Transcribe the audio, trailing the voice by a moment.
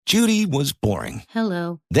Judy was boring.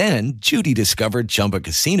 Hello. Then Judy discovered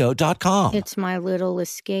ChumbaCasino.com. It's my little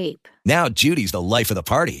escape. Now Judy's the life of the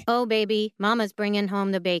party. Oh, baby, mama's bringing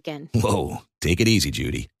home the bacon. Whoa, take it easy,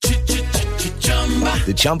 Judy.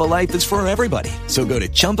 The Chumba life is for everybody. So go to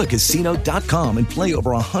ChumbaCasino.com and play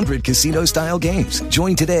over 100 casino-style games.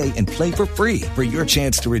 Join today and play for free for your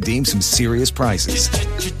chance to redeem some serious prizes.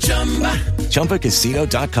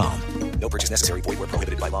 ChumbaCasino.com. No purchase necessary. Void where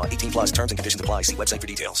prohibited by law. 18 plus terms and conditions apply. See website for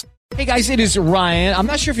details. Hey guys, it is Ryan. I'm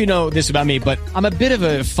not sure if you know this about me, but I'm a bit of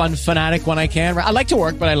a fun fanatic when I can. I like to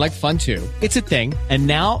work, but I like fun too. It's a thing. And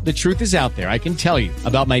now the truth is out there. I can tell you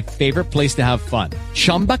about my favorite place to have fun.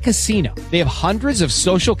 Chumba Casino. They have hundreds of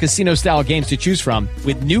social casino style games to choose from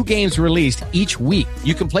with new games released each week.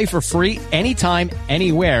 You can play for free anytime,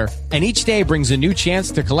 anywhere. And each day brings a new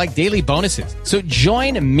chance to collect daily bonuses. So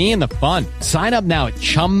join me in the fun. Sign up now at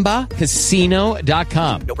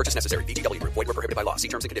ChumbaCasino.com. No purchase necessary. VGW. Void where prohibited by law. See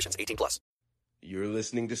terms and conditions. 18 plus. You're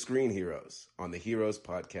listening to Screen Heroes on the Heroes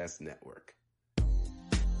Podcast Network.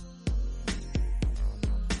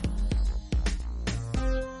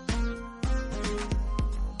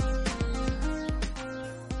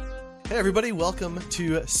 Hey everybody, welcome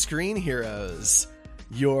to Screen Heroes,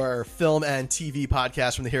 your film and TV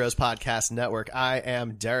podcast from the Heroes Podcast Network. I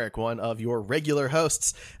am Derek, one of your regular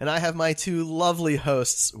hosts, and I have my two lovely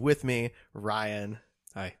hosts with me, Ryan.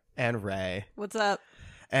 Hi. And Ray. What's up?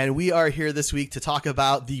 And we are here this week to talk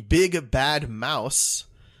about The Big Bad Mouse,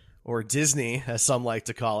 or Disney, as some like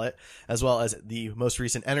to call it, as well as the most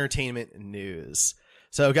recent entertainment news.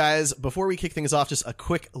 So guys, before we kick things off, just a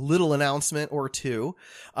quick little announcement or two.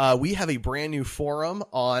 We have a brand new forum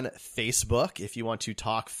on Facebook. If you want to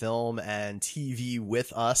talk film and TV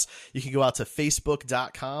with us, you can go out to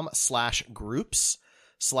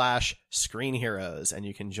facebook.com/groups/Screen Heroes, and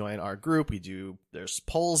you can join our group. There's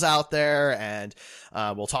polls out there, and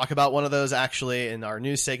we'll talk about one of those actually in our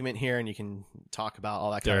news segment here, and you can talk about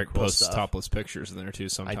all that Derek kind of cool posts stuff. topless pictures in there too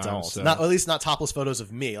sometimes. I don't. So. Not, at least not topless photos of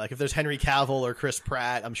me. Like if there's Henry Cavill or Chris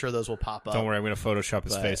Pratt, I'm sure those will pop up. Don't worry, I'm going to Photoshop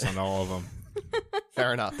his face on all of them.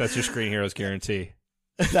 Fair enough. That's your Screen Heroes guarantee.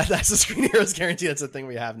 That's the Screen Heroes guarantee. That's the thing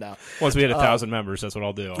we have now. Once we hit 1,000 members, that's what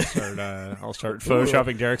I'll do. I'll start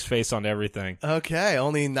photoshopping Derek's face onto everything. Okay,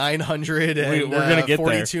 only 942 we're gonna get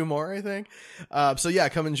there. more, I think. So yeah,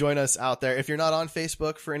 come and join us out there. If you're not on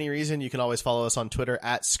Facebook for any reason, you can always follow us on Twitter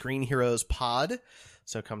at Screen Heroes Pod.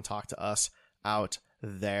 So come talk to us out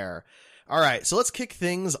there. All right, so let's kick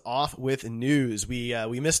things off with news. We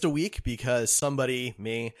missed a week because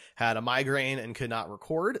me, had a migraine and could not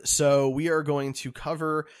record. So we are going to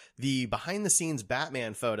cover the behind-the-scenes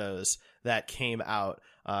Batman photos that came out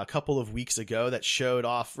a couple of weeks ago that showed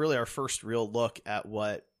off really our first real look at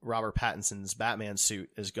what Robert Pattinson's Batman suit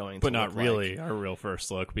is going to look like. But not really our real first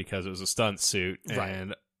look because it was a stunt suit. Right.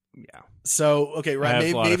 And yeah. So, okay,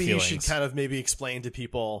 Ryan, maybe you should kind of explain to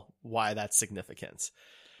people why that's significant.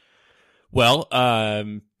 Well,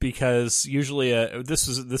 because usually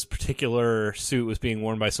this particular suit was being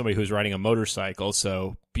worn by somebody who was riding a motorcycle.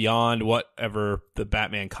 So beyond whatever the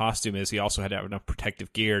Batman costume is, he also had to have enough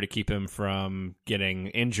protective gear to keep him from getting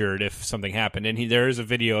injured if something happened. And there is a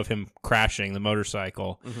video of him crashing the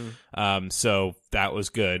motorcycle. Mm-hmm. So that was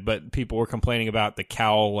good. But people were complaining about the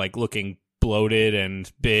cowl looking bloated and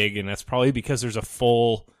big, and that's probably because there's a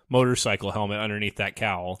full motorcycle helmet underneath that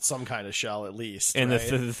cowl. Some kind of shell, at least. And right?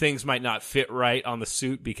 the things might not fit right on the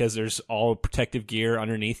suit because there's all protective gear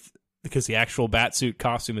underneath, because the actual Batsuit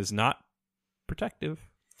costume is not protective.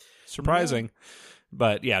 Surprising. Yeah.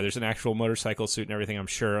 But yeah, there's an actual motorcycle suit and everything, I'm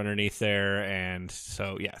sure, underneath there. And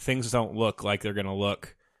so, yeah, things don't look like they're going to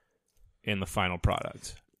look in the final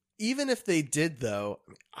product. Even if they did, though,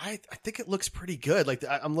 I think it looks pretty good.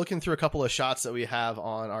 I'm looking through a couple of shots that we have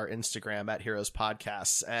on our Instagram at Heroes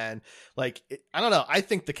Podcasts, and I don't know. I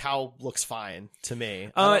think the cowl looks fine to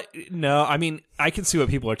me. No, I mean, I can see what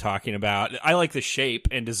people are talking about. I like the shape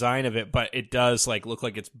and design of it, but it does look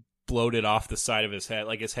like it's bloated off the side of his head.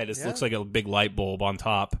 Like his head looks like a big light bulb on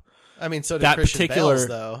top. I mean, so did Christian Bale's,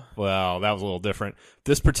 though. Well, that was a little different.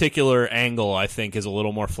 This particular angle, I think, is a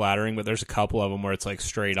little more flattering, but there's a couple of them where it's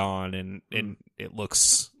straight on, and it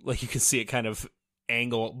looks like you can see it kind of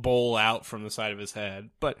bowl out from the side of his head.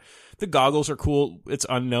 But the goggles are cool. It's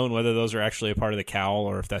unknown whether those are actually a part of the cowl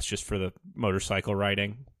or if that's just for the motorcycle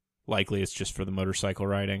riding. Likely it's just for the motorcycle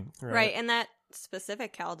riding. Right, and that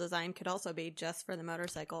specific cowl design could also be just for the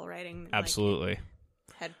motorcycle riding. Absolutely.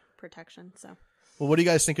 Head protection, so... Well, what do you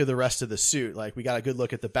guys think of the rest of the suit? We got a good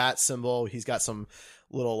look at the bat symbol. He's got some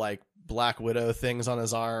little Black Widow things on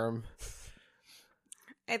his arm.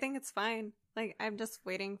 I think it's fine. I'm just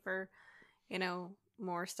waiting for,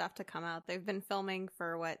 more stuff to come out. They've been filming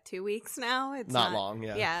for, 2 weeks now? It's Not long,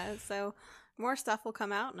 yeah. Yeah, so more stuff will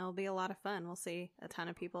come out, and it'll be a lot of fun. We'll see a ton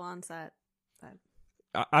of people on set.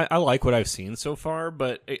 But I like what I've seen so far,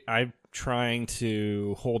 but I'm trying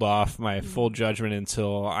to hold off my full judgment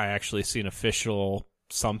until I actually see an official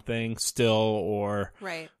something still or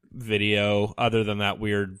right. video other than that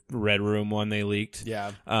weird Red Room one they leaked.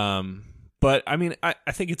 Yeah. But I mean, I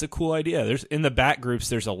think it's a cool idea. There's in the Bat groups,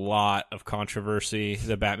 there's a lot of controversy.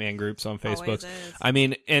 The Batman groups on Facebook. Always is. I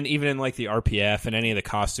mean, and even in like the RPF and any of the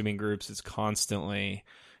costuming groups, it's constantly,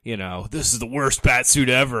 this is the worst Batsuit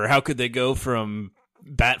ever. How could they go from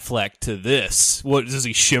Batfleck to this? What does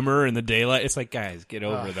he shimmer in the daylight? It's like, guys, get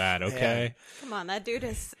over that, okay? Come on, that dude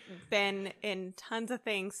has been in tons of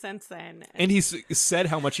things since then. And he's said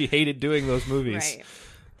how much he hated doing those movies. Right.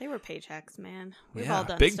 They were paychecks, man. We've Yeah, all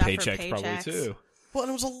done big stuff paychecks, for probably too. Well, and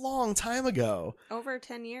it was a long time ago, Over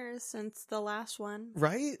 10 years since the last one.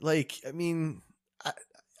 right? Like, I mean,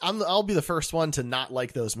 I'll be the first one to not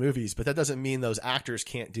like those movies, but that doesn't mean those actors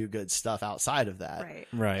can't do good stuff outside of that. Right.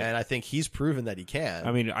 Right. And I think he's proven that he can.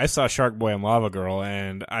 I mean, I saw Shark Boy and Lava Girl,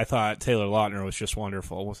 and I thought Taylor Lautner was just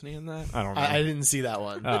wonderful. Wasn't he in that? I don't know. I didn't see that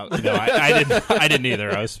one. No, I didn't. I didn't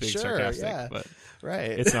either. I was being Sure, sarcastic, yeah. but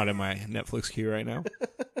Right. it's not in my Netflix queue right now.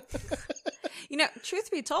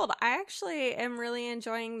 Truth be told, I actually am really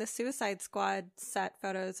enjoying the Suicide Squad set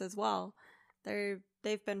photos as well.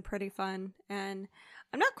 They've been pretty fun, and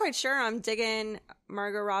I'm not quite sure I'm digging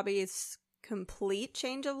Margot Robbie's complete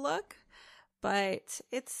change of look, but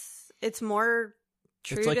it's more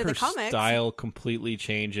true It's like to her the comics. style completely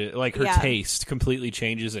changes, like her Yeah. taste completely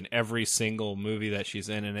changes in every single movie that she's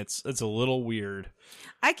in, and it's a little weird.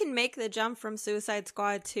 I can make the jump from Suicide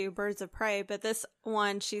Squad to Birds of Prey, but this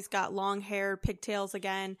one, she's got long hair, pigtails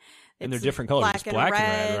again. And they're It's different colors. It's black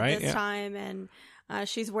and red, right? this Yeah. time, and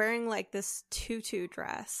she's wearing like this tutu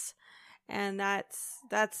dress, and that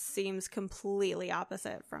seems completely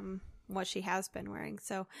opposite from what she has been wearing.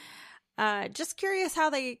 So, just curious how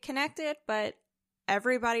they connect it, but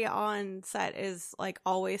everybody on set is like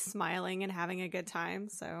always smiling and having a good time,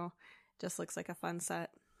 so just looks like a fun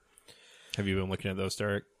set. Have you been looking at those,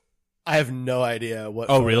 Derek? I have no idea what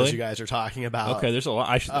Oh, photos really? you guys are talking about. Okay, there's a lot.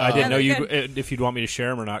 I didn't know they're you good. if you'd want me to share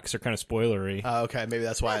them or not because they're kind of spoilery. Okay, maybe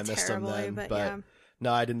that's why Not I missed them terribly, then. but But yeah.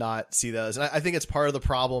 no, I did not see those. And I think it's part of the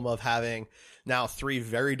problem of having now 3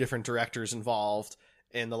 very different directors involved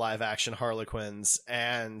in the live action Harlequins,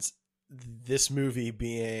 and this movie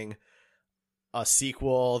being a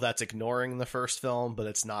sequel that's ignoring the first film, but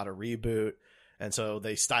it's not a reboot. And so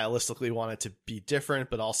they stylistically want it to be different,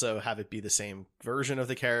 but also have it be the same version of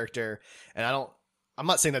the character. And I'm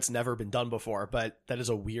not saying that's never been done before, but that is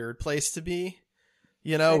a weird place to be,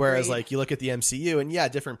 whereas Agreed. like you look at the MCU and yeah,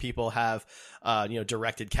 different people have,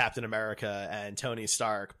 directed Captain America and Tony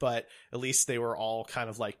Stark, but at least they were all kind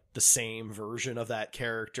of like the same version of that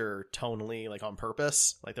character tonally, like on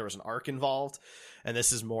purpose, like there was an arc involved. And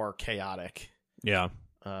this is more chaotic, Yeah.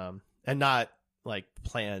 and not like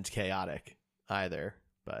planned chaotic either,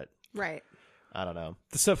 but Right. I don't know.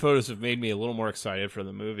 The set photos have made me a little more excited for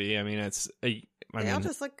the movie. I mean, They all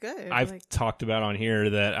just look good. I've talked about on here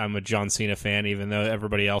that I'm a John Cena fan, even though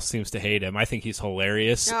everybody else seems to hate him. I think he's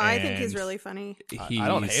hilarious. No, I think he's and really funny. I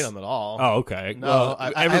don't hate him at all. Oh, okay. No, Well, I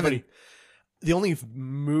everybody. haven't. The only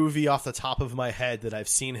movie off the top of my head that I've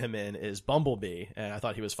seen him in is Bumblebee, and I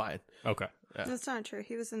thought he was fine. Okay. Yeah. That's not true.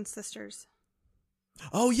 He was in Sisters.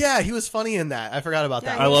 Oh yeah, he was funny in that. I forgot about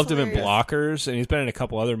Yeah, that. I was loved him in hilarious. Blockers, and he's been in a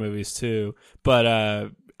couple other movies too. But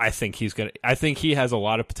I think he has a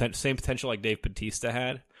lot of same potential like Dave Bautista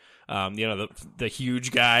had. The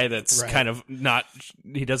huge guy that's Right. kind of not.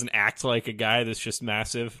 He doesn't act like a guy that's just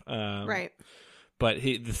massive. Right. But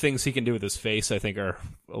the things he can do with his face, I think, are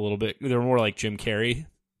a little bit. They're more like Jim Carrey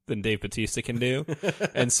than Dave Bautista can do.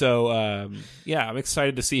 And so, I'm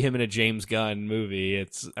excited to see him in a James Gunn movie.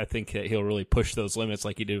 I think that he'll really push those limits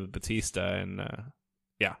like he did with Bautista. And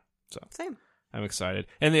so Same. I'm excited.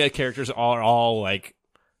 And the characters are all like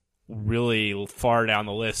really far down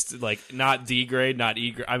the list, like not D grade, not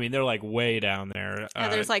E grade. I mean, they're like way down there. Yeah,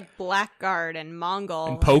 there's like Blackguard and Mongol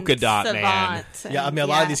and Polka Dot Man. Savant, Yeah, I and- mean, a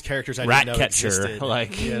lot of these characters I didn't know Ratcatcher, existed.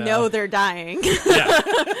 like You know they're dying. yeah.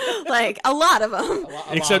 Like a lot of them.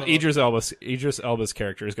 Except Idris Elba's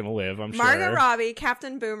character is going to live. I'm Margot sure. Robbie,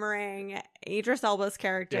 Captain Boomerang, Idris Elba's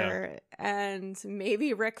character, and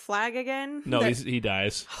maybe Rick Flag again. No, They're- he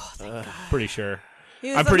dies. thank God. Pretty sure. He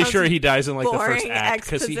was I'm the pretty most sure he dies in like the first boring act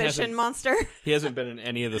because exposition monster. he hasn't been in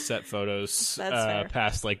any of the set photos That's fair.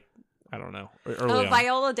 past like I don't know early Oh, on.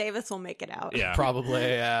 Viola Davis will make it out. Yeah, Probably,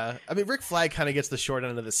 yeah. I mean, Rick Flag kind of gets the short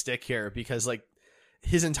end of the stick here because, like,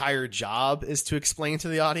 his entire job is to explain to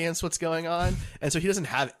the audience what's going on, and so he doesn't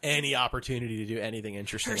have any opportunity to do anything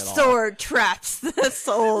interesting Her at all. sword traps the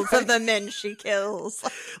souls of the men she kills.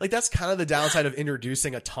 Like, that's kind of the downside of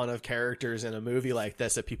introducing a ton of characters in a movie like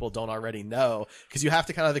this that people don't already know, because you have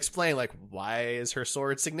to kind of explain, like, why is her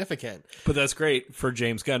sword significant? But that's great for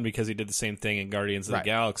James Gunn because he did the same thing in Guardians of Right. the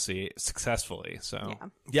Galaxy successfully. So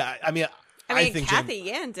Yeah, I mean, I mean, think Kathy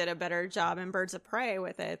Yan did a better job in Birds of Prey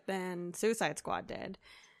with it than Suicide Squad did.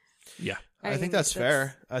 yeah, I think mean, that's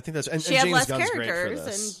fair. I think that's and She and had James less Gunn's great for characters,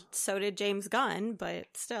 this. and so did James Gunn, but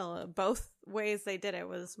still, both ways they did it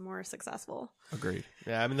was more successful. agreed.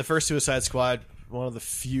 Yeah, I mean, the first Suicide Squad, one of the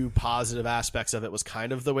few positive aspects of it was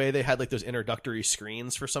kind of the way they had like those introductory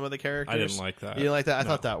screens for some of the characters. I didn't like that. You didn't like that? I No.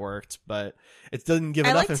 thought that worked, but it doesn't give I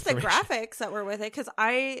enough liked the information. graphics that were with it because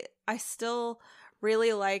I still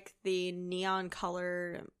really like the neon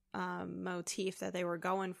color motif that they were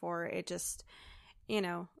going for. It just,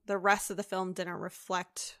 the rest of the film didn't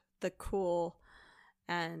reflect the cool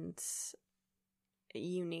and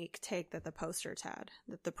unique take that the posters had,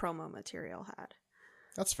 that the promo material had.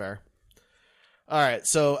 That's fair. All right,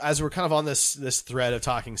 so as we're kind of on this thread of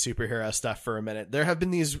talking superhero stuff for a minute, there have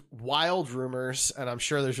been these wild rumors, and I'm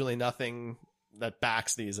sure there's really nothing that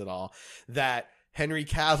backs these at all, that Henry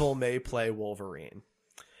Cavill may play Wolverine.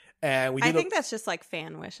 And I think that's just like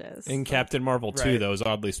fan wishes. In Captain Marvel 2, Right. though, is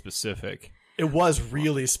oddly specific. it was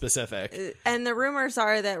really specific. And the rumors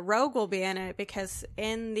are that Rogue will be in it because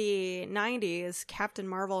in the 90s, Captain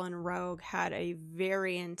Marvel and Rogue had a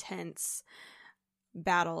very intense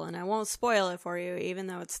battle. And I won't spoil it for you, even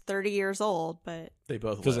though it's 30 years old, but They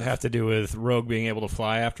both Does it live. have to do with Rogue being able to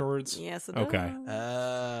fly afterwards? yes, it Okay. does.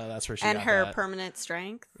 That's where she And got her that. permanent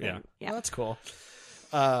strength. Yeah. And, Oh, that's cool.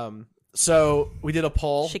 So we did a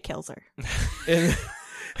poll. She kills her. in-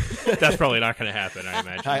 That's probably not going to happen, I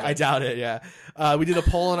imagine. I doubt it. Yeah, we did a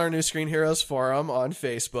poll on our new Screen Heroes forum on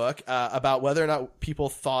Facebook about whether or not people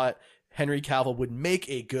thought Henry Cavill would make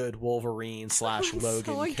a good Wolverine / Logan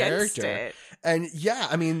so against character. it. And yeah,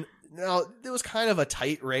 I mean, now it was kind of a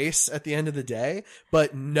tight race at the end of the day,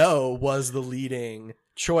 but no was the leading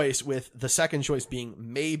choice, with the second choice being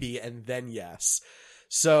maybe and then yes.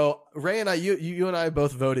 So Ray and I, you and I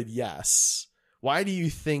both voted yes. Why do you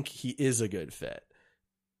think he is a good fit?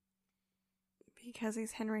 Because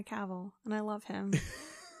he's Henry Cavill, and I love him.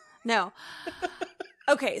 No.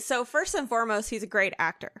 Okay, so first and foremost, he's a great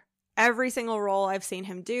actor. Every single role I've seen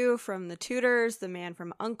him do, from The Tudors, The Man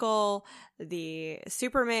from U.N.C.L.E., the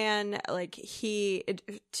Superman,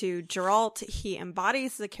 to Geralt, he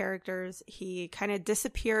embodies the characters. He kind of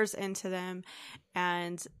disappears into them,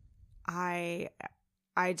 and I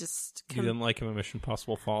just... You didn't like him in Mission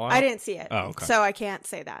Impossible Fallout? I didn't see it, Oh, okay. so I can't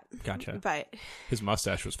say that. Gotcha. But His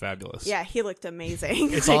mustache was fabulous. yeah, he looked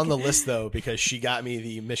amazing. It's on the list though, because she got me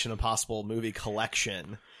the Mission Impossible movie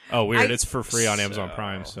collection. Oh, weird. I- It's for free on Amazon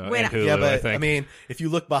Prime, so When- and Hulu, Yeah, I but think. I mean, if you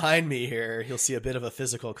look behind me here, you'll see a bit of a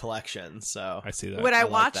physical collection. So I see that. When I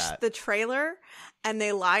like watched that. the trailer and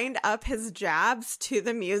they lined up his jabs to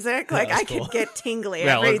the music, like that's I cool. could get tingly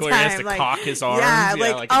Yeah, every like where time. he has to like, cock his arms. Yeah, yeah,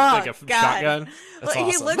 like, like a God. shotgun. That's He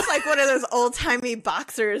awesome. looks like one of those old timey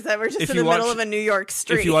boxers that were just If in you the middle watch- of a New York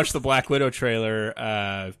street. If you watch the Black Widow trailer,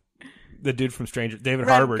 the dude from David Red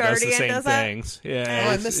Harbour does the Guardian same does that? things. Yeah, Oh,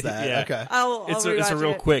 I it's- missed that. Yeah. Okay. I'll It's a rewatch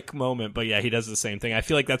real it. quick moment, but yeah, he does the same thing. I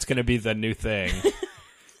feel like that's going to be the new thing.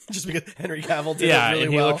 just because Henry Cavill did yeah, it really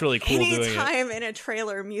and he well. looked really cool doing it. Anytime in a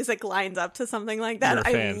trailer music lines up to something like that, You're a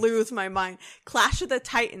I fan. lose my mind. Clash of the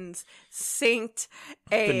Titans synced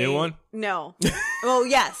a The new one? No. Well,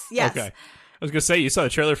 yes. Okay. I was going to say, you saw the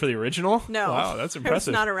trailer for the original? No. Wow, that's I was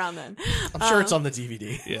impressive. not around then. I'm sure it's on the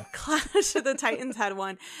DVD. Yeah. Clash of the Titans had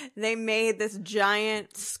one. They made this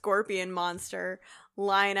giant scorpion monster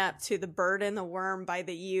line up to The Bird and the Worm by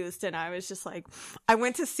The Used, and I was just like, I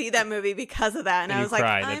went to see that movie because of that, and And I you was like,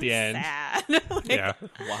 cried at I'm the end. sad. Like, Yeah.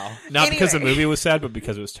 Wow. Not because the Anyway. movie was sad, but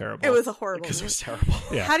because it was terrible. it was a horrible Because it movie. was terrible.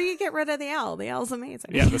 Yeah. How do you get rid of the owl? The owl's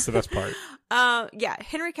amazing. Yeah, that's the best part. Yeah,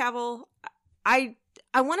 Henry Cavill,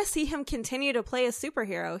 I want to see him continue to play a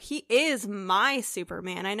superhero. He is my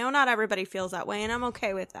Superman. I know not everybody feels that way, and I'm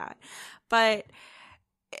okay with that. But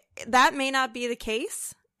that may not be the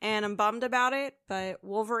case, and I'm bummed about it, but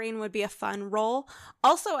Wolverine would be a fun role.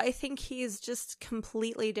 Also, I think he's just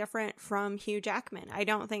completely different from Hugh Jackman. I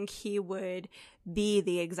don't think he would be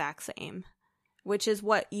the exact same, which is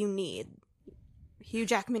what you need. Hugh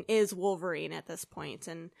Jackman is Wolverine at this point,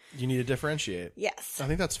 and You need to differentiate. yes. I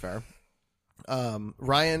think that's fair.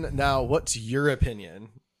 Ryan, now what's your opinion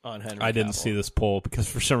on Henry I didn't Cavill? see this poll because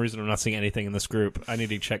for some reason I'm not seeing anything in this group. I need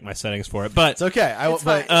to check my settings for it. But It's okay. It's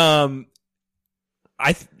but fine.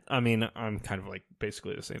 I mean, I'm kind of like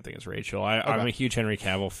basically the same thing as Rachel. I'm a huge Henry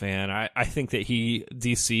Cavill fan. I think that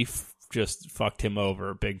DC just fucked him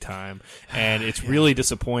over big time, and it's really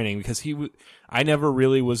disappointing because I never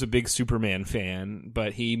really was a big Superman fan,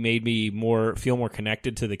 but he made me feel more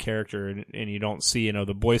connected to the character, and you don't see,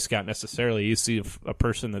 the Boy Scout necessarily. You see a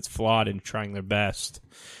person that's flawed and trying their best,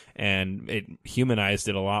 and it humanized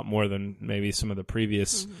it a lot more than maybe some of the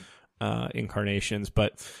previous incarnations.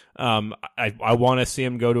 But I want to see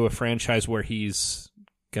him go to a franchise where he's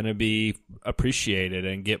going to be appreciated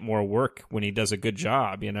and get more work when he does a good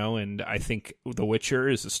job, and I think The Witcher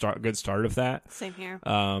is a good start of that. Same here.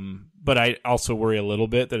 But I also worry a little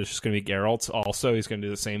bit that it's just going to be Geralt also. He's going to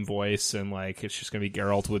do the same voice, and it's just going to be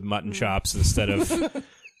Geralt with mutton chops instead of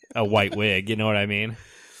a white wig. You know what I mean?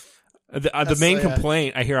 The main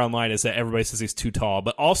complaint I hear online is that everybody says he's too tall,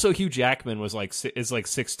 but also Hugh Jackman is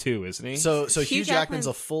 6'2", isn't he? So Hugh Jackman's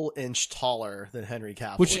a full inch taller than Henry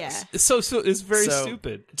Cavill, which is very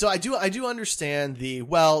stupid. So I do understand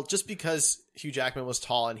just because Hugh Jackman was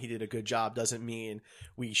tall and he did a good job doesn't mean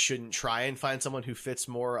we shouldn't try and find someone who fits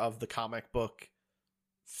more of the comic book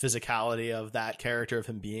physicality of that character, of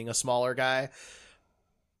him being a smaller guy.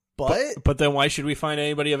 But then why should we find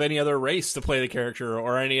anybody of any other race to play the character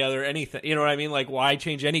or anything? You know what I mean? Why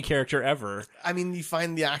change any character ever? I mean, you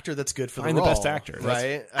find the actor that's good for the role. Find the best actor,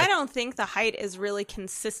 right? I don't think the height is really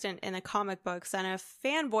consistent in the comic books, and if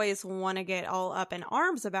fanboys want to get all up in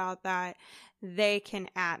arms about that, they can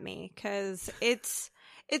at me, because it's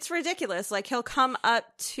ridiculous. He'll come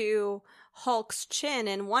up to Hulk's chin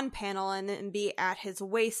in one panel and then be at his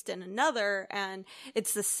waist in another, and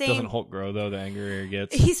it's the same. Doesn't Hulk grow though the angrier he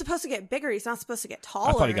gets? He's supposed to get bigger. He's not supposed to get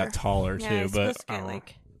taller. I thought he got taller too, he's but supposed to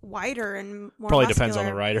get wider and more probably muscular. depends on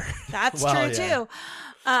the writer. That's true too.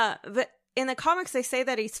 But in the comics they say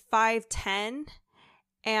that he's 5'10",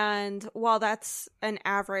 and while that's an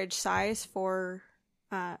average size for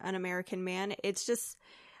an American man, it's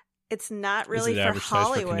not really for average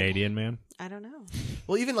Hollywood. Size for Canadian man? I don't know.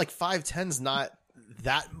 Well, even 5'10's not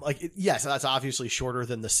that yes, that's obviously shorter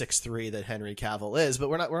than the 6'3" that Henry Cavill is, but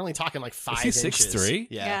we're only talking 5 is he inches. 6'3"?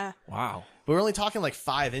 Yeah. Wow. But we're only talking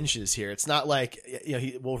 5 inches here. It's not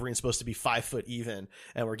Wolverine's supposed to be 5 foot even,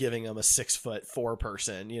 and we're giving him a 6'4"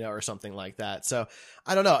 person, or something like that. So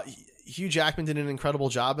I don't know. Hugh Jackman did an incredible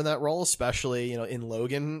job in that role, especially in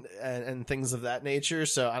Logan and things of that nature.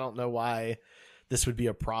 So I don't know why this would be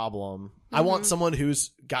a problem. Mm-hmm. I want someone who's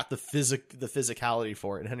got the physicality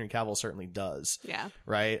for it, and Henry Cavill certainly does. Yeah.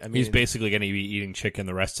 Right? I mean, he's basically going to be eating chicken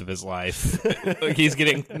the rest of his life. He's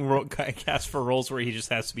getting cast for roles where he just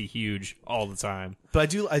has to be huge all the time.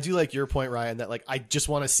 But I do like your point, Ryan, that I just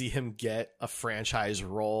want to see him get a franchise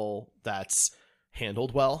role that's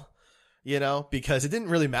handled well, because it didn't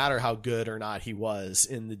really matter how good or not he was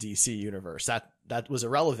in the DC universe. That was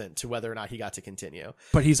irrelevant to whether or not he got to continue.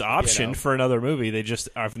 But he's optioned for another movie. They just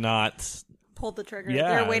have not pulled the trigger. Yeah,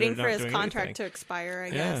 they're waiting for his doing contract anything to expire, I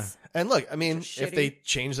guess. And look, I mean, Just if shitty. they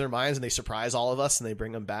change their minds and they surprise all of us and they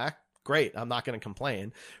bring him back, great. I'm not going to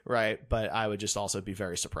complain, right? But I would just also be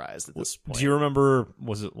very surprised at this point. Do you remember,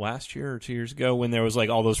 was it last year or 2 years ago, when there was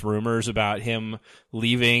all those rumors about him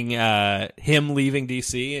leaving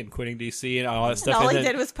DC and quitting DC and all that stuff? And all and he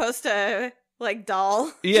then, did was post a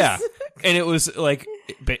doll. Yeah. And it was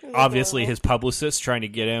obviously his publicist trying to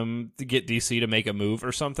get him to get DC to make a move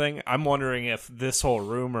or something. I'm wondering if this whole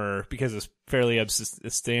rumor, because it's fairly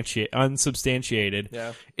unsubstantiated,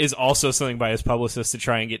 is also something by his publicist to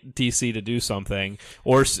try and get DC to do something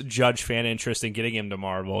or judge fan interest in getting him to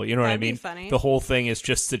Marvel. You know what I mean? That'd be funny. The whole thing is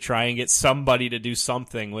just to try and get somebody to do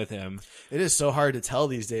something with him. It is so hard to tell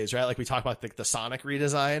these days, right? We talk about the Sonic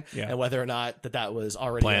redesign and whether or not that was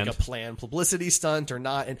already a planned publicity stunt or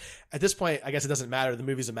not. And at this point, I guess it doesn't matter. The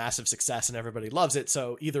movie's a massive success and everybody loves it.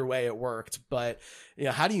 So either way it worked. But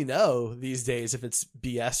how do you know these days if it's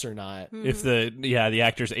BS or not? If the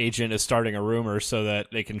actor's agent is starting a rumor so that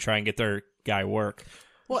they can try and get their guy work.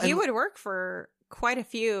 Well, he would work for quite a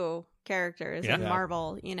few characters in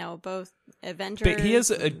Marvel, both Avengers. But he has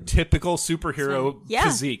a typical superhero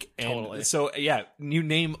physique. And totally. So, you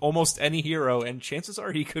name almost any hero, and chances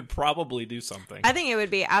are he could probably do something. I think it would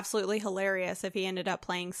be absolutely hilarious if he ended up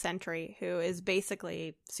playing Sentry, who is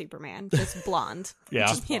basically Superman, just blonde.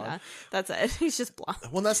 That's it. He's just blonde.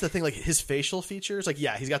 Well, that's the thing. His facial features,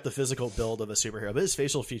 he's got the physical build of a superhero, but his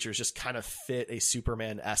facial features just kind of fit a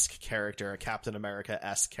Superman-esque character, a Captain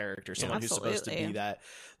America-esque character, someone who's supposed to be that,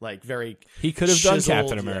 very. He could have done chiseled,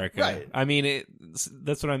 Captain America. Right. I mean,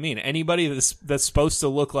 that's what I mean. Anybody that's supposed to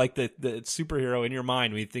look like the superhero in your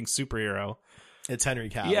mind when you think superhero, it's Henry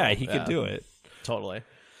Cavill. Yeah, he could do it. Totally.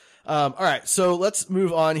 All right, so let's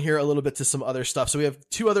move on here a little bit to some other stuff. So we have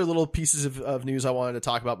two other little pieces of news I wanted to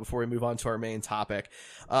talk about before we move on to our main topic.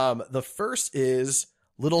 The first is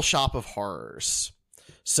Little Shop of Horrors.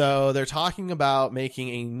 So they're talking about making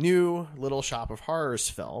a new Little Shop of Horrors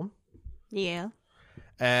film. Yeah.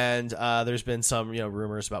 And there's been some,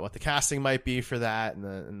 rumors about what the casting might be for that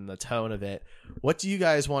and the tone of it. What do you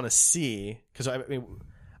guys want to see? Because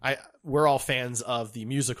we're all fans of the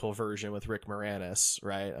musical version with Rick Moranis,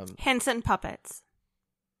 right? Henson puppets.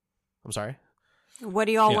 I'm sorry. What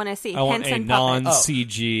do you all want to see? I want Henson a puppets.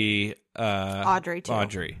 non-CG Audrey too.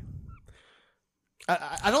 Audrey.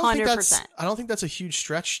 I don't think that's a huge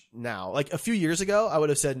stretch now. Like a few years ago, I would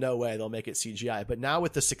have said no way they'll make it CGI. But now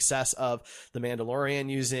with the success of The Mandalorian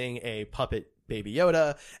using a puppet Baby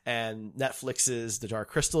Yoda and Netflix's The Dark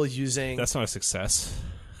Crystal using That's not a success.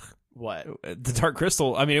 What? The Dark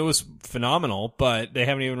Crystal, I mean, it was phenomenal, but they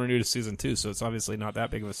haven't even renewed a season 2, so it's obviously not that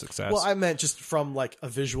big of a success. Well, I meant just from like a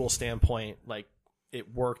visual standpoint, like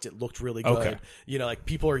it worked. It looked really good. Okay. Like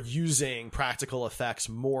people are using practical effects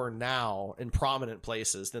more now in prominent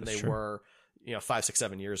places than they were, 5, 6,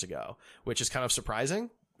 7 years ago, which is kind of surprising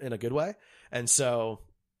in a good way. And so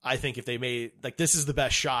I think if they made this is the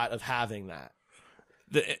best shot of having that.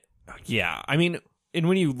 Yeah. I mean, and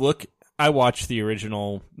when you look, I watch the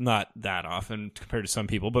original not that often compared to some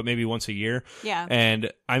people, but maybe once a year. Yeah.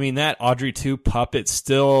 And I mean, that Audrey 2 puppet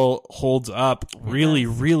still holds up really,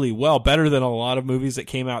 really well, better than a lot of movies that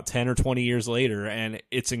came out 10 or 20 years later. And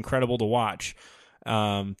it's incredible to watch.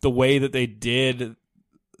 The way that they did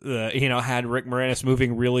had Rick Moranis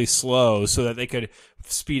moving really slow so that they could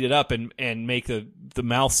speed it up and make the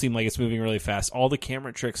mouth seem like it's moving really fast. All the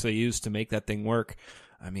camera tricks they used to make that thing work.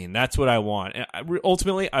 I mean, that's what I want.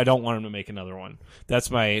 Ultimately, I don't want them to make another one.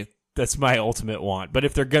 That's my ultimate want. But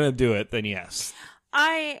if they're gonna do it, then yes.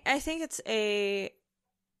 I think it's I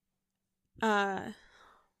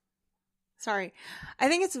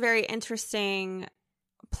think it's a very interesting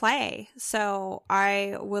play. So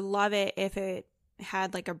I would love it if it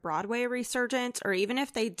had like a Broadway resurgence, or even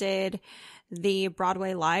if they did the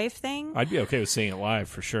Broadway live thing. I'd be okay with seeing it live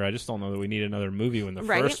for sure. I just don't know that we need another movie when the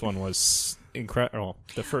first one was incredible.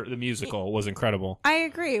 The musical was incredible. I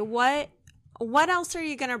agree. What else are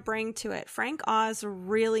you going to bring to it? Frank Oz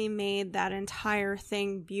really made that entire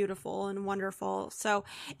thing beautiful and wonderful. So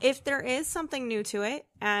if there is something new to it,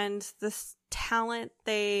 and this talent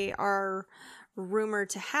they are rumored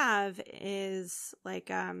to have is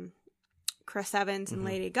like Chris Evans and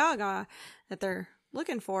Lady Gaga that they're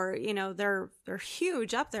looking for, they're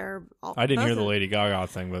huge up there. I didn't hear the Lady Gaga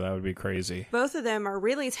thing, but that would be crazy. Both of them are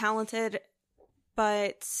really talented,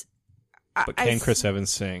 but can Chris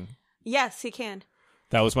Evans sing? Yes, he can.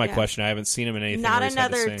 That was my question. I haven't seen him in anything. Not where he's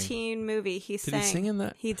had to another sing. teen movie. He sang. Did he sing in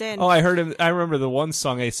that? He did. Oh, I heard him. I remember the one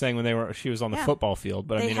song they sang when she was on the football field,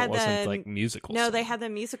 but They it had wasn't like musical. No, song. they had the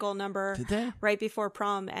musical number Did they? right before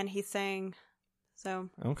prom, and he sang. So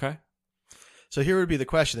Okay. So here would be the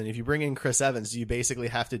question then. If you bring in Chris Evans, do you basically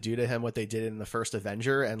have to do to him what they did in the first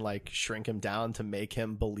Avenger and shrink him down to make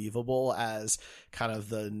him believable as kind of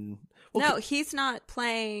the... No, he's not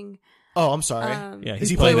playing... Oh, I'm sorry. Yeah, Is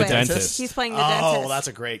he playing the playing dentist. He's playing the dentist. Oh, that's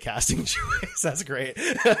a great casting choice. That's great.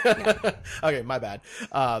 Okay, my bad.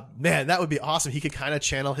 Man, that would be awesome. He could kind of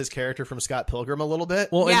channel his character from Scott Pilgrim a little bit.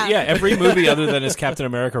 Well, every movie other than his Captain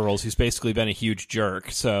America roles, he's basically been a huge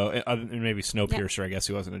jerk. So, and maybe Snowpiercer, I guess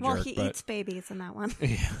he wasn't a jerk. Well, he eats babies in that one.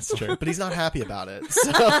 Yeah, that's true. But he's not happy about it.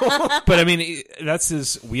 So. But I mean, that's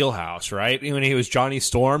his wheelhouse, right? When he was Johnny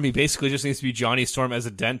Storm, he basically just needs to be Johnny Storm as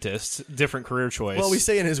a dentist. Different career choice. Well, we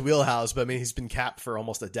say in his wheelhouse, but I mean, he's been capped for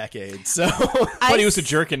almost a decade. So, but he was a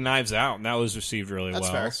jerk in Knives Out, and that was received really well.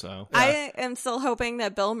 Fair. So I am still hoping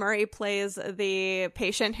that Bill Murray plays the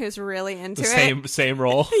patient who's really into same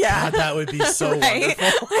role. Yeah, God, that would be so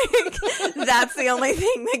wonderful. That's the only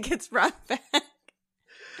thing that gets brought back.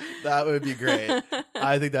 That would be great.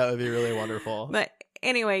 I think that would be really wonderful. But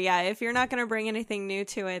anyway, if you're not going to bring anything new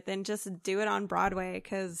to it, then just do it on Broadway,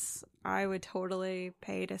 because I would totally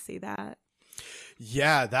pay to see that.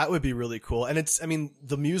 Yeah, that would be really cool. And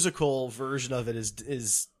the musical version of it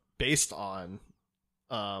is based on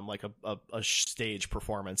a stage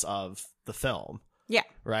performance of the film. Yeah.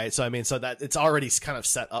 Right. So so that it's already kind of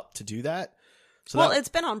set up to do that. So it's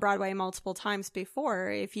been on Broadway multiple times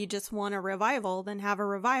before. If you just want a revival, then have a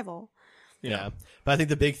revival. Yeah. But I think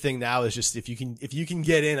the big thing now is just if you can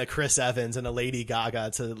get in a Chris Evans and a Lady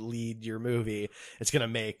Gaga to lead your movie, it's going to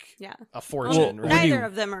make a fortune. Well, right? neither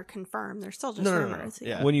of them are confirmed. They're still just rumors. No.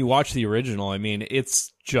 Yeah. When you watch the original, I mean,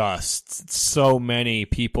 it's just so many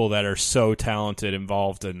people that are so talented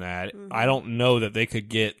involved in that. Mm-hmm. I don't know that they could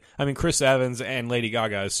get. I mean, Chris Evans and Lady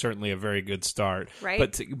Gaga is certainly a very good start. Right.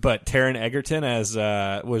 But Taron Egerton as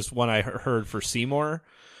was one I heard for Seymour.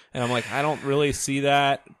 And I'm like, I don't really see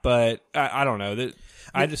that, but I don't know.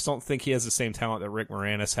 I just don't think he has the same talent that Rick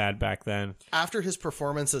Moranis had back then. After his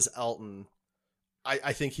performance as Elton,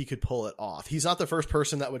 I think he could pull it off. He's not the first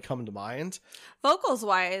person that would come to mind. Vocals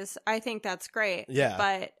wise, I think that's great. Yeah.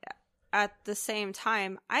 But at the same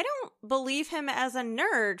time, I don't believe him as a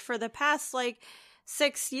nerd. For the past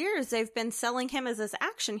 6 years, they've been selling him as this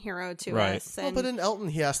action hero to us. Well, but in Elton,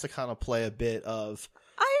 he has to kind of play a bit of.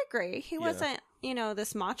 I agree. He wasn't,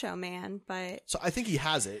 this macho man, but So I think he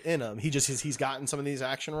has it in him. He's gotten some of these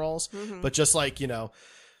action roles, Mm-hmm. but just like,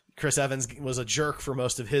 Chris Evans was a jerk for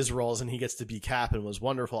most of his roles and he gets to be Cap and was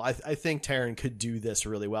wonderful. I think Taron could do this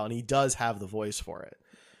really well, and he does have the voice for it,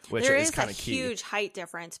 which there is is kind a of key. huge height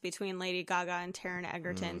difference between Lady Gaga and Taron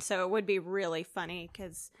Egerton. So it would be really funny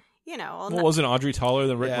because, Well, wasn't Audrey taller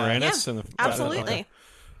than Rick Yeah. Moranis? Yeah, in the, absolutely.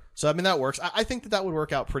 So, I mean, that works. I think that would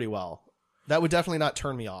work out pretty well. That would definitely not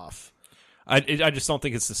turn me off. I just don't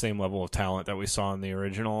think it's the same level of talent that we saw in the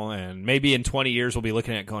original, and maybe in 20 years we'll be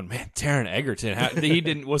looking at it going, man, Taron Egerton,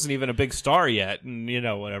 he wasn't even a big star yet, and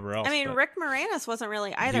whatever else. I mean, but Rick Moranis wasn't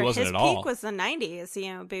really either. He wasn't His at peak all. was the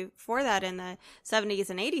 90s. Before that, in the 70s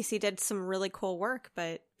and 80s, he did some really cool work.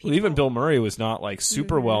 But well, even Bill Murray was not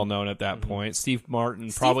super Mm-hmm. well known at that point. Steve Martin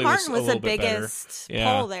Steve probably Martin was a was little the bit better. biggest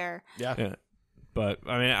Yeah. pull there. Yeah. But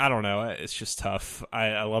I mean, I don't know. It's just tough.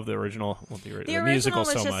 I love the original. Well, the The musical original was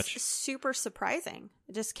so just much. super surprising.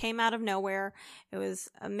 It just came out of nowhere. It was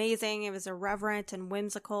amazing. It was irreverent and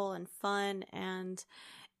whimsical and fun, and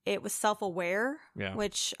it was self-aware, Yeah.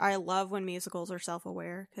 which I love when musicals are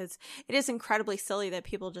self-aware, because it is incredibly silly that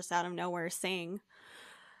people just out of nowhere sing.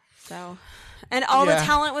 So, and all the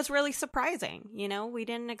talent was really surprising. We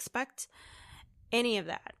didn't expect any of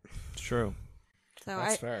that. It's true. So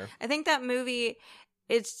That's fair. I think that movie,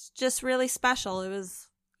 it's just really special. It was,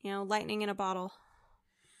 lightning in a bottle.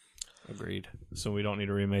 Agreed. So we don't need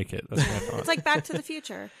to remake it. That's my thought. It's like Back to the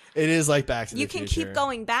Future. It is like Back to the You Future. can keep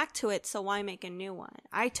going back to it, so why make a new one?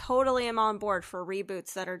 I totally am on board for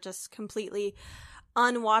reboots that are just completely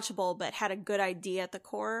unwatchable but had a good idea at the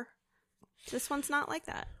core. This one's not like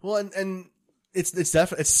that. Well, and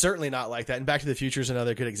it's certainly not like that. And Back to the Future is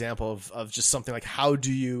another good example of just something like, how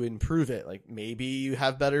do you improve it? Like, maybe you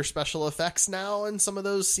have better special effects now in some of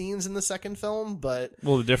those scenes in the second film, but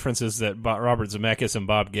Well, the difference is that Robert Zemeckis and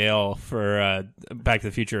Bob Gale for Back to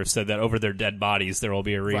the Future have said that over their dead bodies there will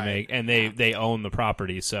be a remake, and they own the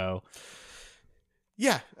property. So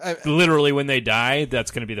yeah, literally, when they die, that's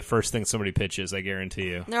going to be the first thing somebody pitches. I guarantee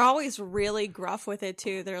you. They're always really gruff with it,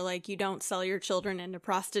 too. They're like, you don't sell your children into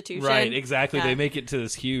prostitution. Right, exactly. Yeah. They make it to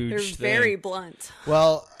this huge They're thing. very blunt.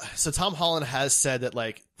 well, so Tom Holland has said that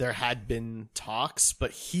like there had been talks, but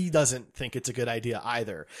he doesn't think it's a good idea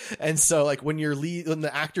either. And so like when the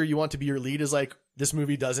actor you want to be your lead is like, this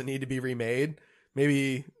movie doesn't need to be remade,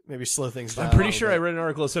 maybe slow things down. I'm pretty sure I read an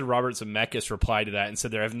article that said Robert Zemeckis replied to that and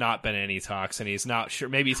said there have not been any talks, and he's not sure.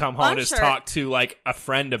 Maybe Tom Holland has sure. talked to like a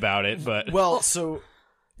friend about it, but Well, so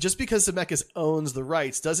just because Zemeckis owns the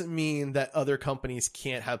rights doesn't mean that other companies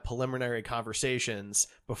can't have preliminary conversations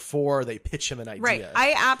before they pitch him an idea. Right.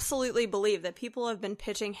 I absolutely believe that people have been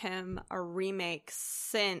pitching him a remake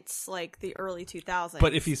since like the early 2000s.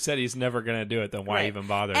 But if he said he's never going to do it, then why Right. even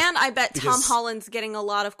bother? And I bet Tom Because- Holland's getting a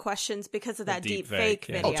lot of questions because of that deep fake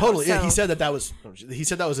yeah. video. Oh, totally. Yeah, So he said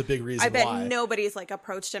that was a big reason I bet why. nobody's like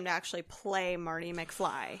approached him to actually play Marty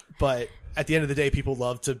McFly. But at the end of the day, people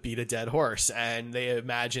love to beat a dead horse, and they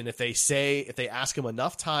imagine if they ask him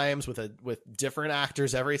enough times with different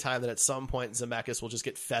actors every time, that at some point Zemeckis will just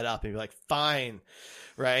get fed up and be like, "Fine,"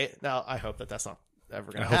 right? Now, I hope that's not ever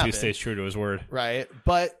going I to hope happen. he stays true to his word. right,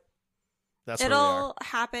 but that's where we are. It'll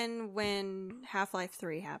happen when Half-Life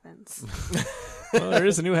 3 happens. Well, there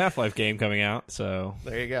is a new Half-Life game coming out, so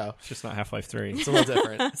There you go. it's just not Half-Life 3. It's a little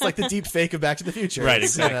different. It's like the deep fake of Back to the Future. Right,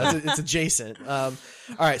 It's, exactly. it's adjacent. All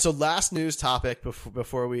right. So last news topic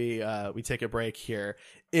before we take a break here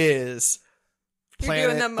is You're Planet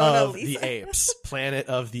doing the Mona of the Lisa. Apes. Planet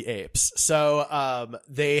of the Apes. So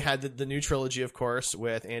they had the new trilogy, of course,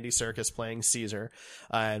 with Andy Serkis playing Caesar,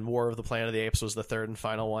 and War of the Planet of the Apes was the third and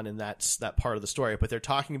final one, and that's that part of the story. But they're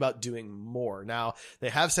talking about doing more. Now, they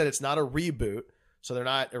have said it's not a reboot, so they're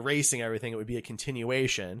not erasing everything. It would be a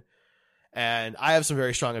continuation. And I have some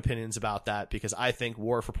very strong opinions about that because I think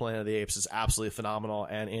War for Planet of the Apes is absolutely phenomenal,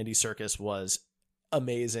 and Andy Serkis was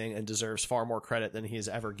amazing and deserves far more credit than he's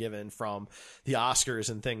ever given from the Oscars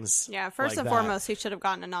and things. Yeah, first like and that. foremost, he should have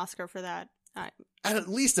gotten an Oscar for that. At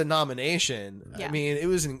least a nomination. Yeah. I mean, it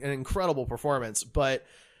was an incredible performance, but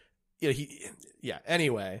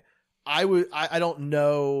anyway, I don't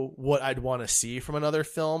know what I'd want to see from another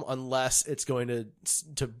film unless it's going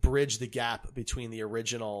to bridge the gap between the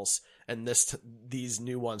originals and these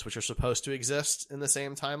new ones, which are supposed to exist in the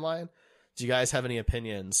same timeline. Do you guys have any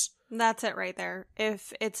opinions? That's it right there.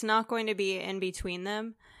 If it's not going to be in between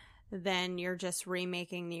them, then you're just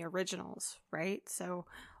remaking the originals, right? So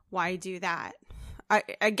why do that?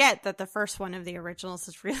 I get that the first one of the originals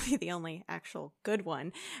is really the only actual good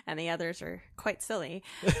one, and the others are quite silly,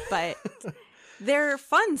 but they're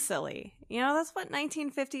fun silly. You know, that's what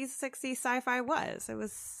 1950s, 60s sci-fi was. It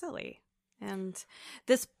was silly. And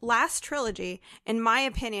this last trilogy, in my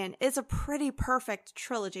opinion, is a pretty perfect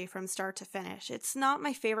trilogy from start to finish. It's not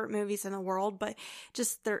my favorite movies in the world, but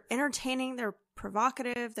just they're entertaining, they're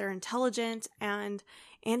provocative, they're intelligent, and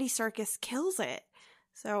Andy Serkis kills it.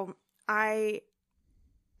 So I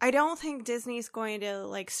don't think Disney's going to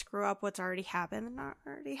like screw up what's already happened.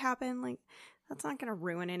 Like, that's not going to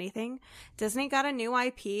ruin anything. Disney got a new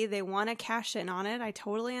IP. They want to cash in on it. I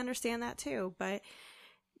totally understand that too. But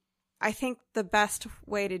I think the best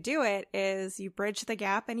way to do it is you bridge the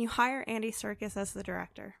gap and you hire Andy Serkis as the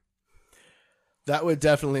director. That would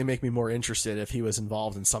definitely make me more interested if he was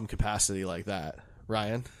involved in some capacity like that.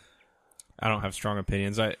 Ryan? I don't have strong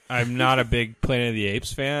opinions. I'm not a big Planet of the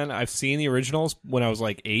Apes fan. I've seen the originals when I was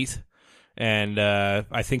like 8, and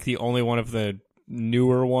I think the only one of the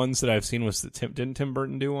newer ones that I've seen was didn't Tim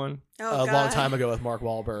Burton do one? A long time ago with Mark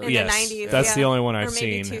Wahlberg. In the 90s, that's the only one Or I've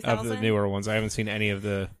maybe seen 2000? of the newer ones. I haven't seen any of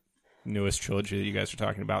the newest trilogy that you guys are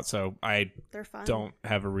talking about, so I They're fun. don't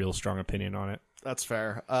have a real strong opinion on it. That's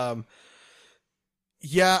fair. I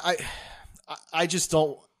just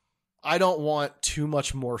don't. I don't want too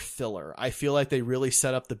much more filler. I feel like they really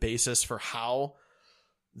set up the basis for how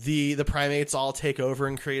the primates all take over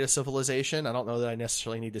and create a civilization. I don't know that I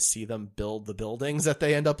necessarily need to see them build the buildings that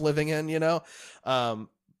they end up living in, you know?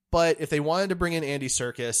 But if they wanted to bring in Andy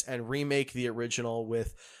Serkis and remake the original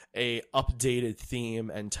with a updated theme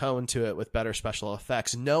and tone to it with better special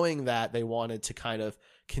effects, knowing that they wanted to kind of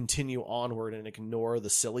continue onward and ignore the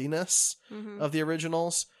silliness of the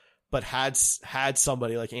originals, but had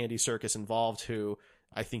somebody like Andy Serkis involved, who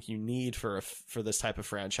I think you need for this type of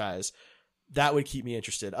franchise, that would keep me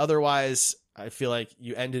interested. Otherwise, I feel like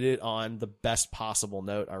you ended it on the best possible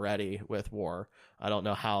note already with War. I don't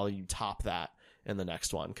know how you top that in the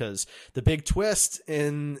next one, because the big twist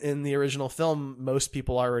in the original film, most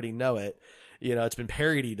people already know it. You know, it's been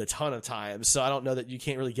parodied a ton of times, so I don't know that you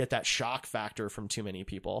can't really get that shock factor from too many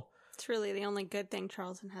people. It's really the only good thing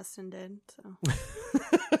Charlton Heston did. So.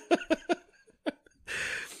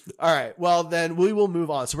 All right. Well, then we will move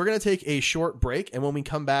on. So we're going to take a short break. And when we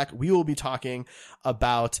come back, we will be talking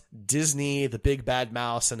about Disney, the big bad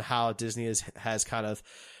mouse, and how Disney has kind of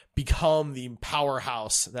become the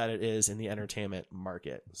powerhouse that it is in the entertainment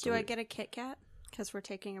market. So Do I get a Kit Kat? Because we're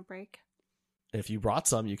taking a break. If you brought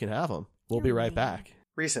some, you can have them. We'll be right back.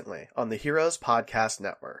 Recently on the Heroes Podcast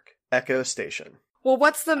Network, Echo Station. Well,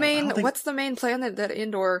 what's the main planet that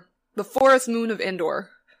Endor, the forest moon of Endor?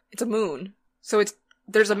 It's a moon. So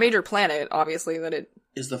there's a major planet, obviously, that it...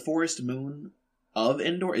 Is the forest moon of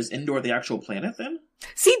Endor? Is Endor the actual planet, then?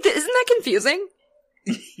 See, isn't that confusing?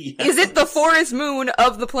 Yes. Is it the forest moon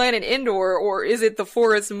of the planet Endor, or is it the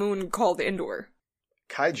forest moon called Endor?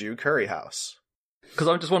 Kaiju Curry House. Because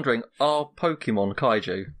I'm just wondering, are Pokemon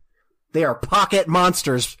kaiju? They are pocket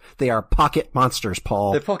monsters. They are pocket monsters,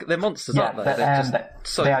 Paul. They're monsters, aren't they?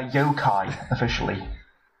 They are yokai, officially.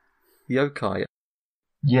 Yokai?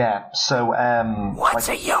 Yeah, so, What's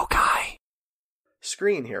a yokai?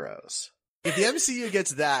 Screen Heroes. If the MCU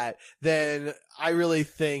gets that, then I really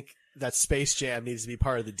think that Space Jam needs to be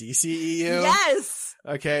part of the DCEU. Yes!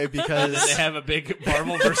 Okay, because... they have a big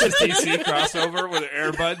Marvel versus DC crossover where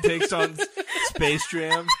Air Bud takes on Space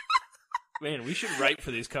Jam. Man, we should write for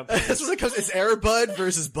these companies. That's what it comes. It's Air Bud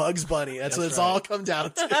versus Bugs Bunny. That's what it's all come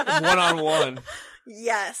down to. 1-on-1.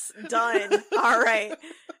 Yes, done. All right.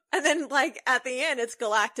 And then, like, at the end, it's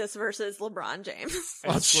Galactus versus LeBron James.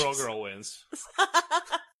 And Squirrel Girl wins.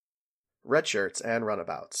 Red shirts and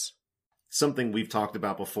runabouts. Something we've talked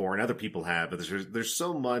about before, and other people have, but there's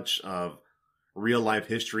so much of real life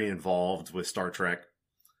history involved with Star Trek.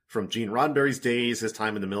 From Gene Roddenberry's days, his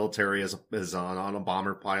time in the military as on a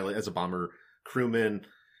bomber pilot, as a bomber crewman,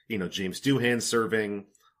 you know, James Doohan serving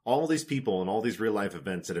all these people and all these real life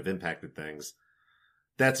events that have impacted things,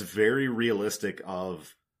 that's very realistic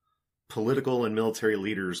of political and military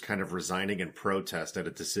leaders kind of resigning in protest at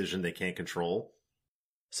a decision they can't control.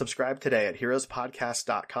 Subscribe today at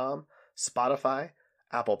heroespodcast.com, Spotify,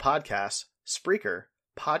 Apple Podcasts, Spreaker,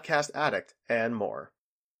 Podcast Addict, and more.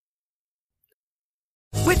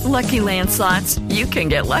 With Lucky Land Slots, you can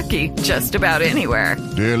get lucky just about anywhere.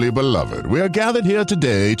 Dearly beloved, we are gathered here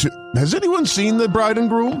today to... Has anyone seen the bride and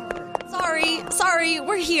groom? Sorry,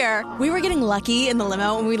 we're here. We were getting lucky in the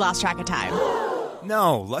limo and we lost track of time.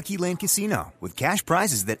 No, Lucky Land Casino, with cash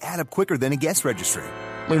prizes that add up quicker than a guest registry.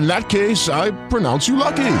 In that case, I pronounce you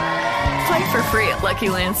lucky. Play for free at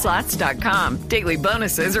LuckyLandSlots.com. Daily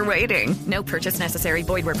bonuses are waiting. No purchase necessary.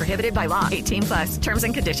 Void where prohibited by law. 18+. Terms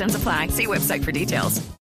and conditions apply. See website for details.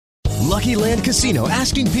 Lucky Land Casino,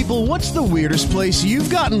 asking people, what's the weirdest place you've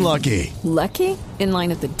gotten lucky? Lucky? In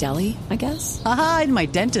line at the deli, I guess? Aha, in my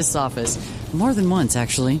dentist's office. More than once,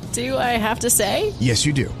 actually. Do I have to say? Yes,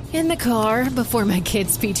 you do. In the car before my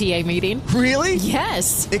kids' PTA meeting. Really?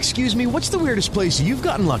 Yes. Excuse me, what's the weirdest place you've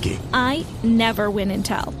gotten lucky? I never win and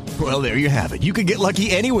tell. Well, there you have it. You can get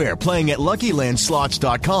lucky anywhere, playing at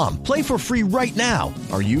LuckyLandSlots.com. Play for free right now.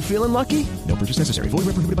 Are you feeling lucky? No purchase necessary. Void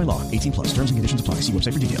where prohibited by law. 18+. Terms and conditions apply. See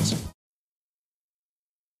website for details.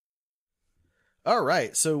 All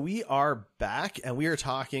right, so we are back, and we are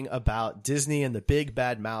talking about Disney and the Big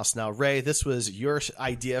Bad Mouse. Now, Ray, this was your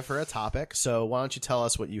idea for a topic, so why don't you tell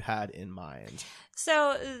us what you had in mind?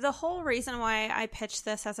 So the whole reason why I pitched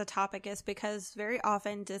this as a topic is because very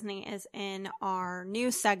often Disney is in our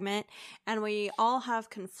news segment, and we all have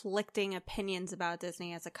conflicting opinions about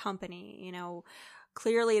Disney as a company. You know,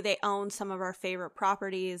 clearly they own some of our favorite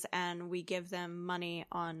properties, and we give them money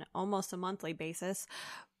on almost a monthly basis.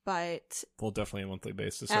 But well, definitely a monthly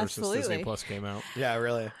basis ever since Disney Plus came out. Yeah,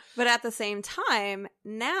 really. But at the same time,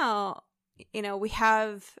 now, you know, we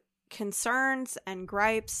have concerns and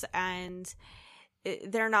gripes, and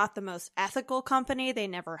they're not the most ethical company. They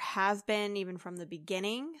never have been, even from the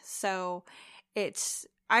beginning. So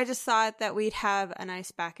I just thought that we'd have a nice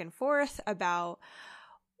back and forth about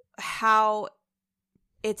how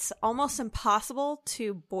it's almost impossible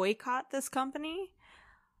to boycott this company,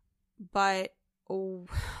 but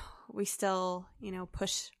we still, you know,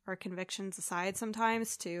 push our convictions aside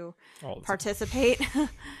sometimes to participate.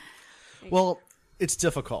 Well, it's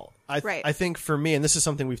difficult. Right. I think for me, and this is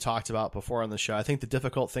something we've talked about before on the show, I think the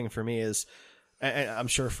difficult thing for me is, and I'm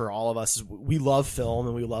sure for all of us, is we love film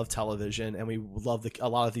and we love television, and we love a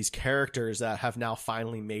lot of these characters that have now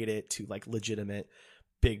finally made it to like legitimate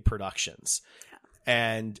big productions.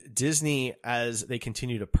 And Disney, as they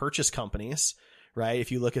continue to purchase companies, right?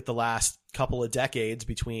 If you look at the last couple of decades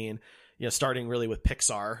between, you know, starting really with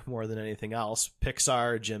Pixar more than anything else,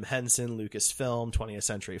 Pixar, Jim Henson, Lucasfilm, 20th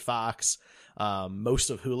Century Fox, most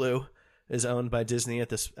of Hulu is owned by Disney at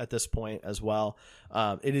this point as well.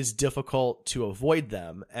 It is difficult to avoid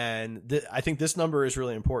them. And I think this number is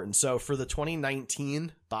really important. So for the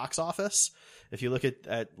 2019 box office, if you look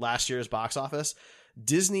at last year's box office,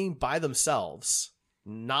 Disney by themselves,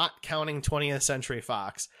 not counting 20th Century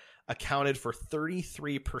Fox, accounted for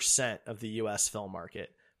 33% of the U.S. film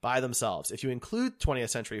market by themselves. If you include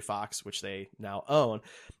 20th Century Fox, which they now own,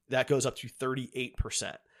 that goes up to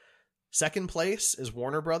 38%. Second place is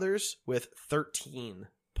Warner Brothers with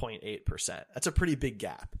 13.8%. That's a pretty big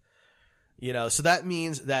gap. You know, so that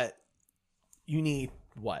means that you need,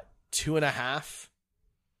 2.5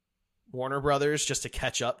 Warner Brothers just to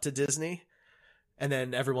catch up to Disney, and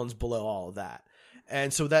then everyone's below all of that.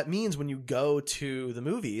 And so that means when you go to the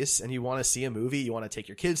movies and you want to see a movie, you want to take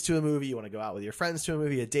your kids to a movie, you want to go out with your friends to a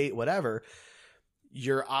movie, a date, whatever,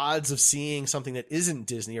 your odds of seeing something that isn't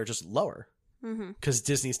Disney are just lower because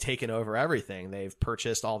Disney's taken over everything. They've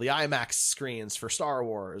purchased all the IMAX screens for Star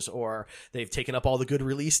Wars, or they've taken up all the good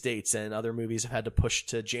release dates, and other movies have had to push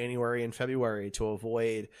to January and February to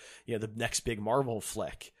avoid, you know, the next big Marvel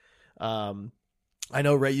flick. I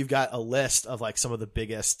know, Ray, you've got a list of like some of the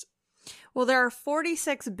biggest. Well, there are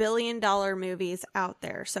 $46 billion movies out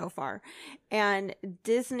there so far, and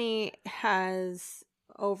Disney has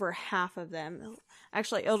over half of them.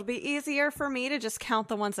 Actually, it'll be easier for me to just count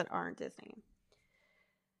the ones that aren't Disney.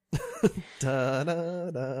 Da, da,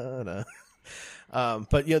 da, da.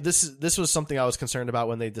 But you know, this was something I was concerned about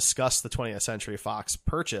when they discussed the 20th Century Fox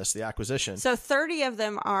purchase, the acquisition. So 30 of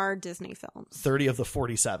them are Disney films. 30 of the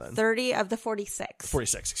 47. 30 of the 46.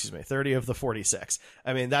 46, excuse me. 30 of the 46.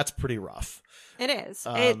 I mean, that's pretty rough. It is.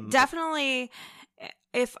 It definitely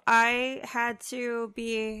if I had to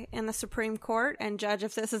be in the Supreme Court and judge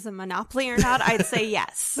if this is a monopoly or not, I'd say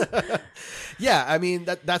yes. Yeah, I mean,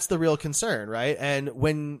 that's the real concern, right?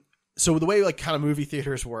 And so the way like kind of movie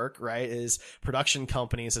theaters work, right, is production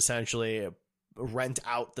companies essentially rent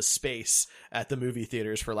out the space at the movie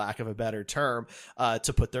theaters, for lack of a better term,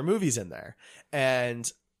 to put their movies in there.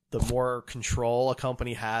 And the more control a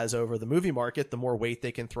company has over the movie market, the more weight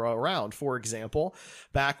they can throw around. For example,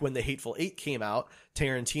 back when The Hateful Eight came out,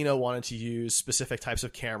 Tarantino wanted to use specific types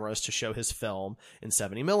of cameras to show his film in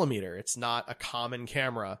 70mm. It's not a common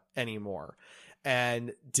camera anymore.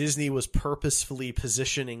 And Disney was purposefully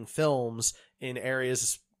positioning films in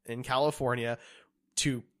areas in California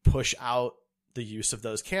to push out the use of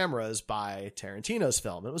those cameras by Tarantino's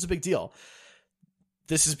film. It was a big deal.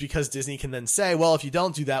 This is because Disney can then say, well, if you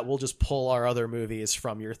don't do that, we'll just pull our other movies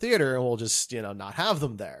from your theater and we'll just, not have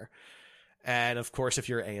them there. And of course, if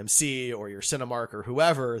you're AMC or you're Cinemark or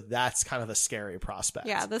whoever, that's kind of a scary prospect.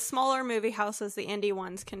 Yeah, the smaller movie houses, the indie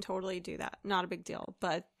ones can totally do that. Not a big deal.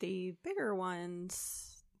 But the bigger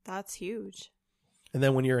ones, that's huge. And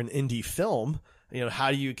then when you're an indie film,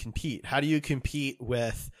 how do you compete? How do you compete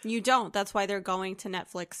with... You don't. That's why they're going to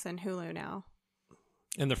Netflix and Hulu now.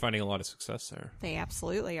 And they're finding a lot of success there. They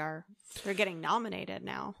absolutely are. They're getting nominated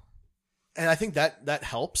now. And I think that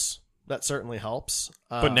helps. That certainly helps.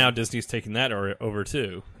 But now Disney's taking that over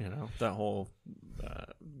too. That whole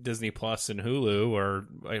Disney Plus and Hulu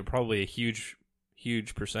are probably a huge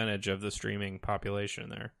percentage of the streaming population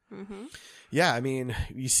there. Mm-hmm. Yeah, I mean,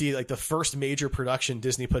 you see like the first major production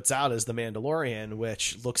Disney puts out is The Mandalorian,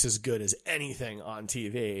 which looks as good as anything on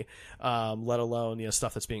TV, let alone,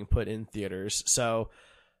 stuff that's being put in theaters. So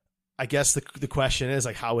I guess the question is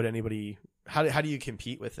like, how do you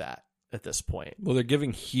compete with that at this point? Well, they're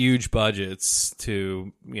giving huge budgets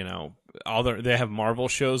to, they have Marvel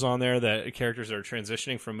shows on there that characters are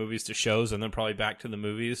transitioning from movies to shows and then probably back to the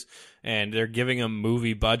movies. And they're giving them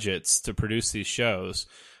movie budgets to produce these shows.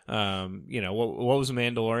 What was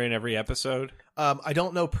Mandalorian every episode? I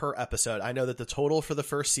don't know per episode. I know that the total for the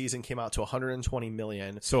first season came out to 120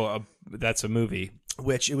 million. So that's a movie.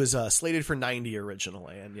 Which it was slated for 90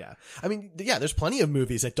 originally. And there's plenty of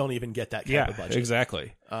movies that don't even get that kind of budget.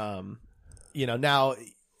 Exactly. Now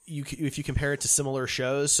if you compare it to similar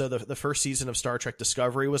shows, so the first season of Star Trek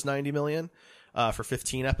Discovery was 90 million for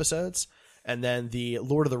 15 episodes. And then the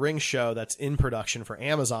Lord of the Rings show that's in production for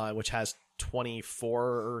Amazon, which has 24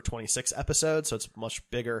 or 26 episodes, so it's much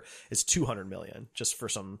bigger, is 200 million, just for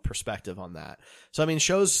some perspective on that. So, I mean,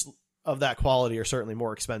 shows of that quality are certainly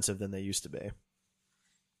more expensive than they used to be.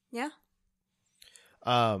 Yeah.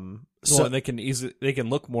 So they can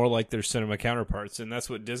look more like their cinema counterparts, and that's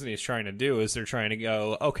what Disney is trying to do. Is they're trying to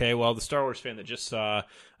go, okay, well, the Star Wars fan that just saw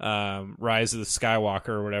Rise of the Skywalker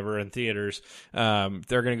or whatever in theaters,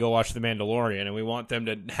 they're going to go watch The Mandalorian, and we want them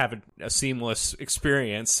to have a seamless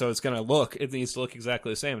experience. So it needs to look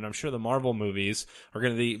exactly the same. And I'm sure the Marvel movies are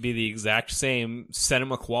going to be the exact same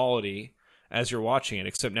cinema quality as you're watching it,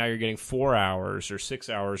 except now you're getting 4 hours or 6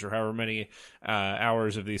 hours or however many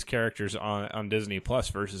hours of these characters on Disney Plus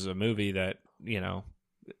versus a movie that,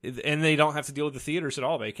 and they don't have to deal with the theaters at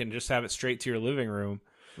all. They can just have it straight to your living room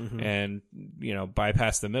and,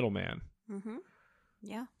 bypass the middleman. Mm-hmm.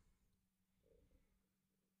 Yeah.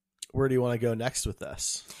 Where do you want to go next with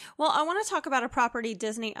this? Well, I want to talk about a property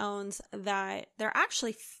Disney owns that they're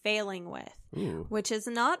actually failing with, which is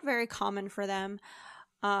not very common for them.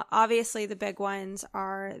 Obviously, the big ones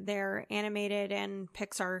are their animated and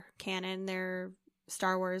Pixar canon, their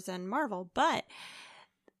Star Wars and Marvel. But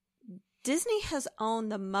Disney has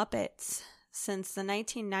owned the Muppets since the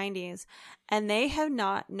 1990s, and they have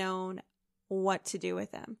not known what to do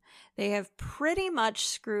with them. They have pretty much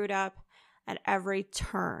screwed up at every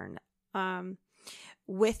turn,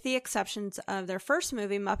 with the exceptions of their first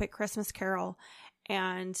movie, Muppet Christmas Carol,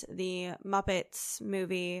 and the Muppets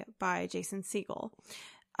movie by Jason Segel.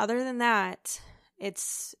 Other than that,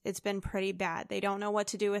 it's been pretty bad. They don't know what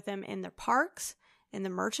to do with them in the parks, in the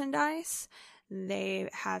merchandise. They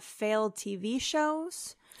have failed TV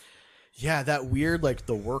shows. Yeah, that weird, like,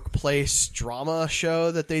 the workplace drama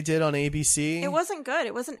show that they did on ABC. It wasn't good.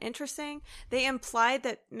 It wasn't interesting. They implied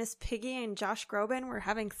that Miss Piggy and Josh Groban were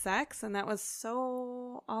having sex, and that was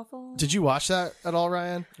so awful. Did you watch that at all,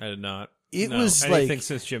 Ryan? I did not. Anything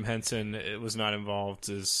since Jim Henson was not involved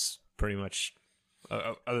is pretty much,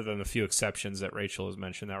 other than the few exceptions that Rachel has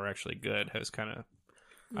mentioned that were actually good, has kind of,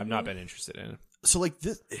 I've not been interested in. So, like,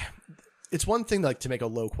 this... It's one thing like to make a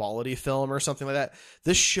low quality film or something like that.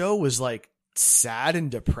 This show was like sad and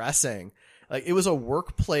depressing. Like it was a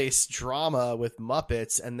workplace drama with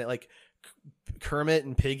Muppets, and like Kermit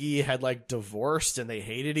and Piggy had like divorced and they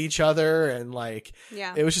hated each other, and like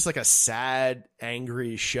it was just like a sad,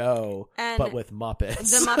 angry show, but with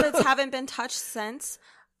Muppets. The Muppets haven't been touched since,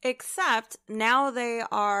 except now they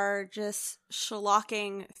are just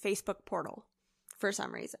shellacking Facebook portal for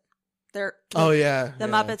some reason. The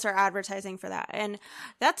Muppets are advertising for that, and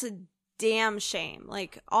that's a damn shame.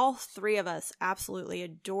 Like, all three of us absolutely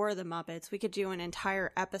adore the Muppets. We could do an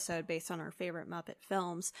entire episode based on our favorite Muppet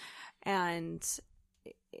films, and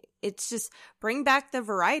it's just bring back the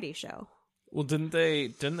variety show. Well, didn't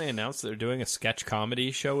they announce they're doing a sketch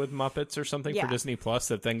comedy show with Muppets or something for Disney Plus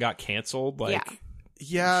that then got canceled? Like,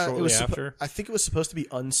 it was after. I think it was supposed to be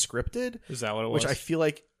unscripted. Is that what it was? Which I feel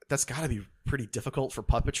like that's got to be pretty difficult for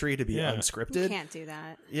puppetry to be unscripted. You can't do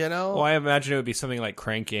that. You know? Well, I imagine it would be something like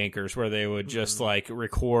Crank Yankers, where they would just like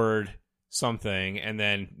record something and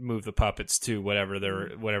then move the puppets to whatever they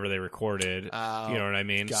recorded. You know what I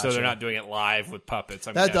mean? Gotcha. So they're not doing it live with puppets.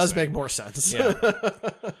 That does make more sense. Yeah.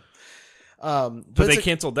 But they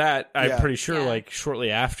canceled that. I'm pretty sure like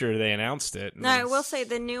shortly after they announced it. No, I will say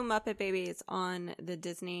the new Muppet Babies on the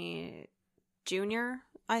Disney Junior,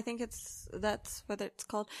 I think that's what it's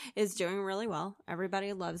called, is doing really well.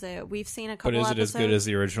 Everybody loves it. We've seen a couple episodes. But is it as good as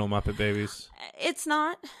the original Muppet Babies? It's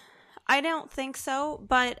not. I don't think so.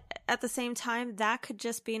 But at the same time, that could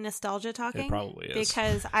just be nostalgia talking. It probably is.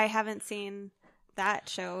 Because I haven't seen that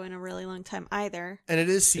show in a really long time either. And it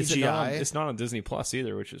is CGI. It's not on Disney Plus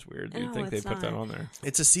either, which is weird. You'd think they put that on there.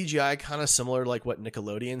 It's a CGI kind of similar like what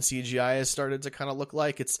Nickelodeon CGI has started to kind of look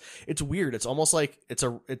like. It's weird. It's almost like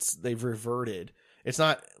they've reverted. It's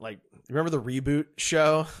not like, remember the Reboot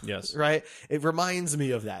show? Yes. Right? It reminds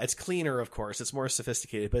me of that. It's cleaner, of course. It's more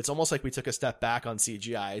sophisticated, but it's almost like we took a step back on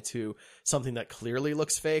CGI to something that clearly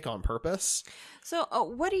looks fake on purpose. So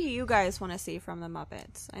what do you guys want to see from the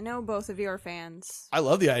Muppets? I know both of you are fans. I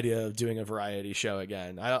love the idea of doing a variety show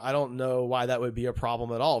again. I don't know why that would be a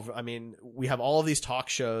problem at all. I mean, we have all of these talk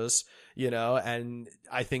shows, and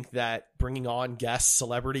I think that bringing on guests,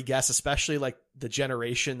 celebrity guests, especially like the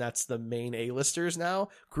generation that's the main A-listers now,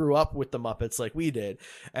 grew up with the Muppets like we did.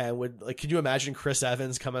 And could you imagine Chris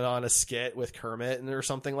Evans coming on a skit with Kermit or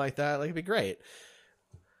something like that? Like, it'd be great.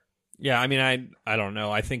 Yeah, I mean, I don't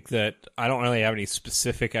know. I think that I don't really have any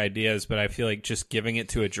specific ideas, but I feel like just giving it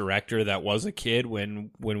to a director that was a kid when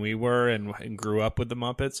we were and grew up with the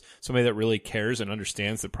Muppets, somebody that really cares and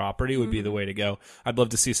understands the property would be the way to go. I'd love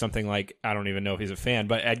to see something like, I don't even know if he's a fan,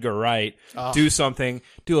 but Edgar Wright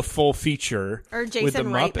do a full feature or Jason with the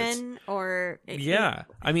Muppets. Reitman or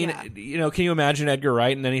I mean, can you imagine Edgar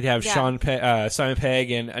Wright and then he'd have Simon Pegg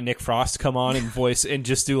and Nick Frost come on and voice and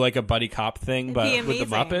just do like a buddy cop thing, but with the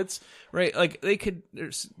Muppets. Right, like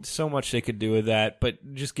there's so much they could do with that,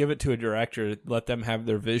 but just give it to a director, let them have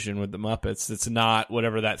their vision with the Muppets. It's not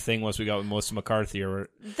whatever that thing was we got with Melissa McCarthy, or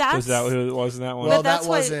was that who it was in that one? Well, that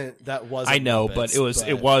wasn't. I know, Muppets, but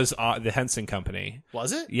it was the Henson Company.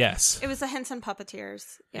 Was it? Yes, it was the Henson Puppeteers.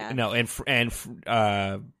 Yeah. No, and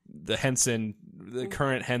the Henson, the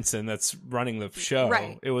current Henson that's running the show.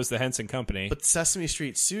 Right. It was the Henson Company, but Sesame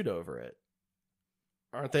Street sued over it.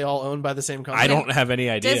 Aren't they all owned by the same company? I don't have any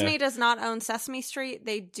idea. Disney does not own Sesame Street.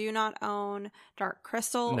 They do not own Dark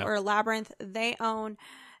Crystal or Labyrinth. They own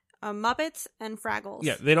Muppets and Fraggles.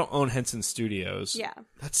 Yeah, they don't own Henson Studios. Yeah.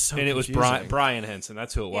 That's so And confusing. it was Brian Henson.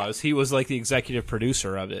 That's who it was. He was like the executive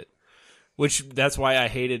producer of it. That's why I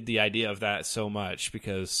hated the idea of that so much,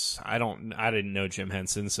 because I didn't know Jim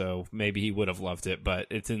Henson, so maybe he would have loved it, but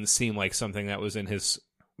it didn't seem like something that was in his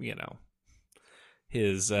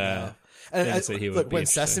And look, when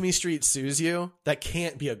Sesame Street sues you, that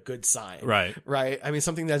can't be a good sign. Right. Right? I mean,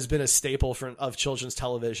 something that's been a staple of children's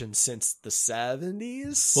television since the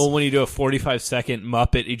 70s. Well, when you do a 45-second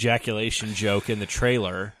Muppet ejaculation joke in the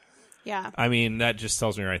trailer, I mean, that just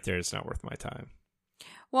tells me right there it's not worth my time.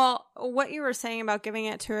 Well, what you were saying about giving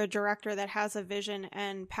it to a director that has a vision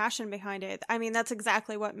and passion behind it, I mean, that's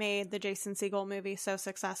exactly what made the Jason Segel movie so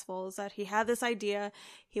successful, is that he had this idea,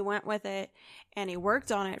 he went with it, and he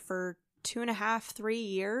worked on it for 2.5-3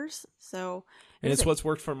 years. So, and it's what's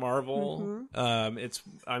worked for Marvel.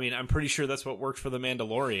 Mm-hmm. I'm pretty sure that's what worked for The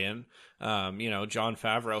Mandalorian. Jon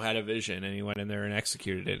Favreau had a vision and he went in there and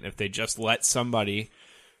executed it. And if they just let somebody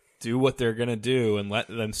do what they're going to do and let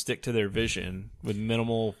them stick to their vision with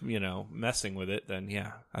minimal, messing with it, then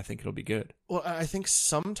I think it'll be good. Well, I think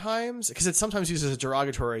sometimes, because it sometimes uses a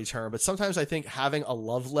derogatory term, but sometimes I think having a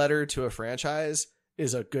love letter to a franchise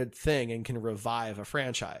is a good thing and can revive a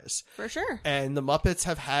franchise. For sure. And the Muppets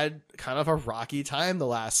have had kind of a rocky time the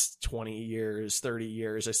last 20 years, 30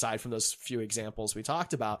 years, aside from those few examples we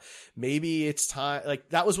talked about. Maybe it's time, like,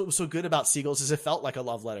 that was what was so good about Seagulls, is it felt like a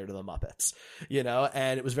love letter to the Muppets, you know,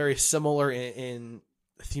 and it was very similar in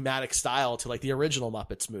thematic style to like the original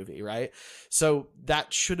Muppets movie, right? So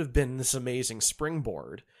that should have been this amazing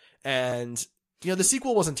springboard. And you know, the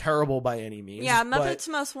sequel wasn't terrible by any means. Yeah, Muppets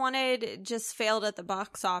Most Wanted just failed at the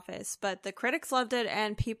box office, but the critics loved it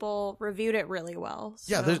and people reviewed it really well.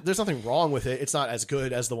 So. Yeah, there's nothing wrong with it. It's not as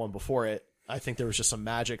good as the one before it. I think there was just some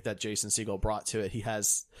magic that Jason Segel brought to it.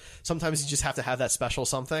 Sometimes you just have to have that special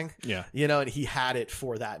something. Yeah. You know, and he had it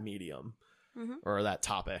for that medium or that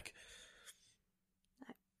topic.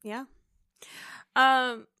 Yeah.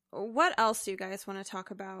 What else do you guys want to talk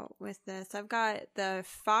about with this? I've got the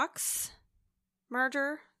Fox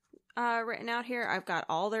merger written out here. I've got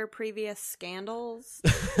all their previous scandals.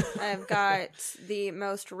 I've got the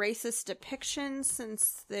most racist depiction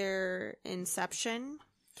since their inception.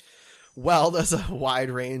 Well, there's a wide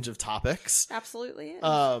range of topics. Absolutely is.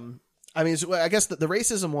 I mean, I guess the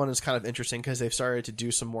racism one is kind of interesting because they've started to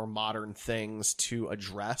do some more modern things to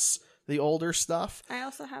address the older stuff. I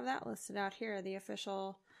also have that listed out here, the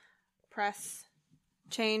official press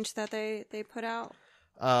change that they put out.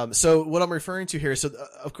 So what I'm referring to here,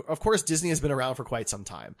 of course, Disney has been around for quite some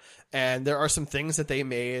time, and there are some things that they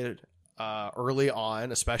made early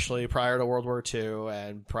on, especially prior to World War II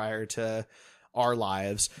and prior to our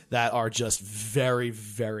lives, that are just very,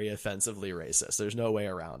 very offensively racist. There's no way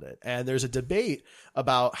around it. And there's a debate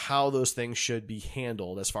about how those things should be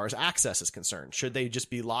handled as far as access is concerned. Should they just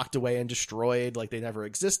be locked away and destroyed like they never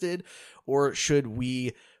existed? Or should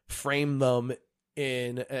we frame them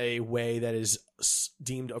in a way that is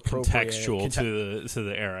deemed appropriate, contextual to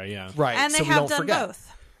the era? Yeah, right. And they have done both.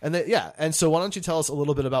 And so why don't you tell us a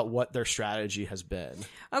little bit about what their strategy has been?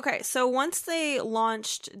 Okay, so once they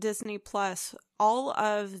launched Disney Plus, all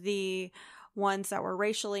of the ones that were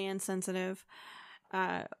racially insensitive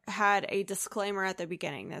had a disclaimer at the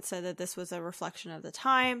beginning that said that this was a reflection of the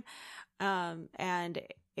time, and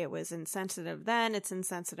it was insensitive then, it's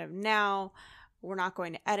insensitive now. We're not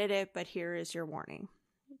going to edit it, but here is your warning.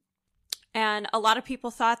 And a lot of people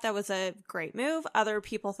thought that was a great move. Other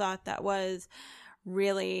people thought that was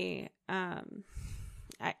really,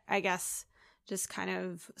 I guess, just kind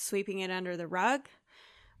of sweeping it under the rug.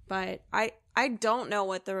 But I don't know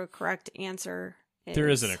what the correct answer is. There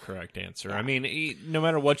isn't a correct answer. Yeah. I mean, no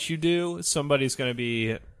matter what you do, somebody's going to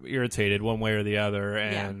be irritated one way or the other,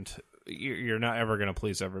 and you're not ever going to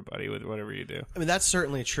please everybody with whatever you do. I mean, that's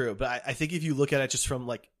certainly true. But I think if you look at it just from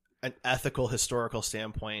like an ethical, historical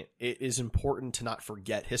standpoint, it is important to not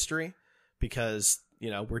forget history because, you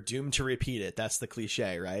know, we're doomed to repeat it. That's the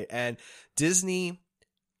cliche, right? And Disney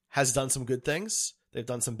has done some good things. They've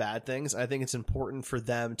done some bad things. I think it's important for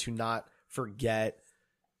them to not forget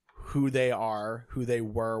who they are, who they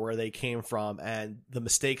were, where they came from, and the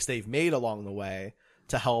mistakes they've made along the way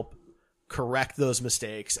to help correct those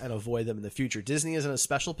mistakes and avoid them in the future. Disney is in a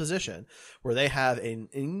special position where they have an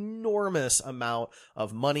enormous amount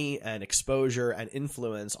of money and exposure and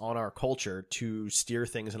influence on our culture to steer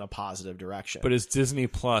things in a positive direction. But is Disney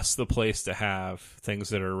Plus the place to have things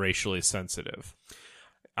that are racially sensitive?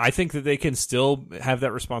 I think that they can still have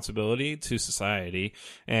that responsibility to society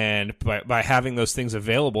and by having those things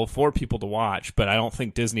available for people to watch, but I don't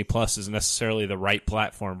think Disney Plus is necessarily the right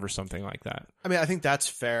platform for something like that. I mean, I think that's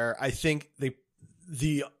fair. I think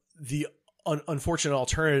the unfortunate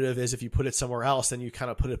alternative is if you put it somewhere else, then you kind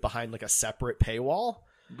of put it behind like a separate paywall.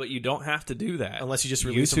 But you don't have to do that unless you just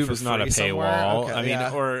release YouTube them for is not a free paywall. Okay, I mean,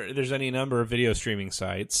 or there's any number of video streaming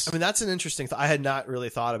sites. I mean, that's an interesting I had not really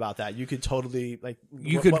thought about that. You could totally could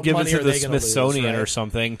give it to the Smithsonian or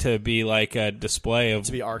something to be like a display of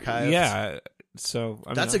to be archived. Yeah, so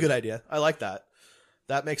I mean, that's a good idea. I like that.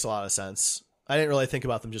 That makes a lot of sense. I didn't really think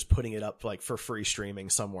about them just putting it up like for free streaming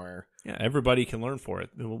somewhere. Yeah, everybody can learn for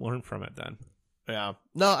it. They will learn from it then. Yeah,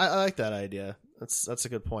 no, I like that idea. That's a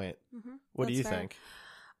good point. Mm-hmm. What do you think?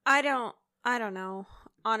 I don't know.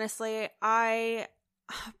 Honestly,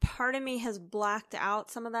 part of me has blacked out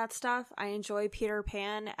some of that stuff. I enjoy Peter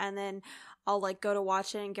Pan, and then I'll like go to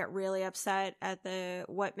watch it and get really upset at the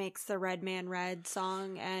 "What Makes the Red Man Red"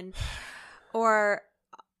 song, or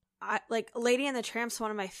like Lady and the Tramp's one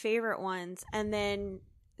of my favorite ones, and then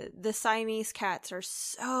the Siamese Cats are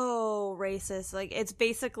so racist. Like it's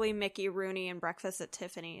basically Mickey Rooney and Breakfast at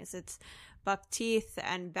Tiffany's. It's buck teeth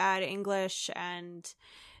and bad English and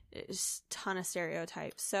just a ton of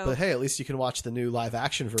stereotypes. So, but hey, at least you can watch the new live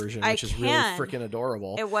action version, which is really freaking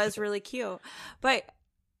adorable. It was really cute. But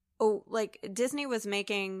like Disney was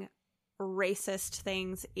making racist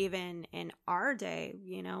things even in our day,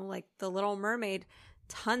 you know, like The Little Mermaid.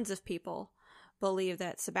 Tons of people believe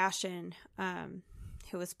that Sebastian,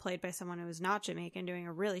 who was played by someone who was not Jamaican, doing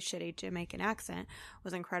a really shitty Jamaican accent,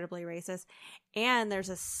 was incredibly racist. And there's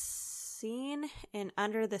a scene in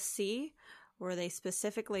Under the Sea where they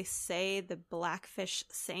specifically say the blackfish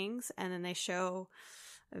sings, and then they show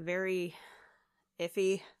a very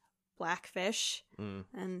iffy blackfish. And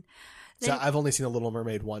then, so I've only seen The Little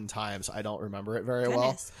Mermaid one time, so I don't remember it very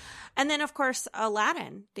well. And then, of course,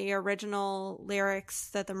 Aladdin, the original lyrics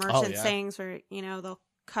that the merchant sings, where, you know, they'll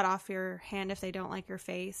cut off your hand if they don't like your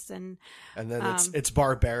face. And then it's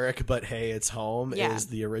barbaric, but hey, it's home is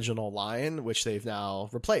the original line, which they've now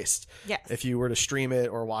replaced. Yes. If you were to stream it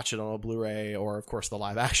or watch it on a Blu-ray or, of course, the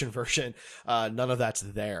live action version, none of that's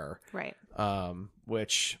there. Right.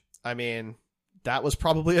 Which, I mean, that was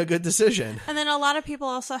probably a good decision. And then a lot of people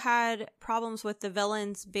also had problems with the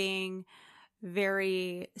villains being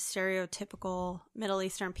very stereotypical Middle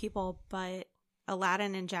Eastern people, but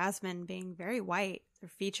Aladdin and Jasmine being very white. Their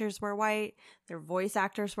features were white. Their voice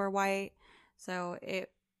actors were white. So it...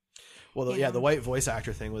 Well, the white voice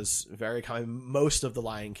actor thing was very common. Most of the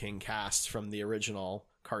Lion King cast from the original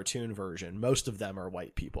cartoon version, most of them are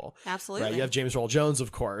white people. Absolutely. Right? You have James Earl Jones,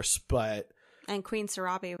 of course, but... And Queen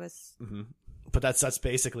Sarabi was... Mm-hmm. But that's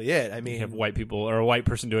basically it. I mean, you have white people or a white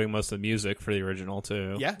person doing most of the music for the original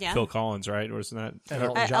too. Yeah. Phil Collins, right? Or wasn't that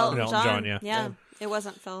Elton John? Elton John, yeah. It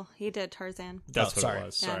wasn't Phil. He did Tarzan. That's what it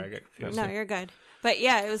was. Sorry, I got confused. No, you're good. But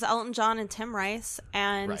yeah, it was Elton John and Tim Rice,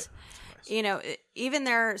 and you know, even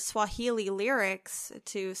their Swahili lyrics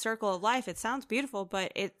to "Circle of Life." It sounds beautiful,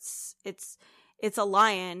 but it's a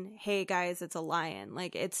lion. Hey guys, it's a lion.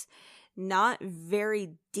 Like, it's not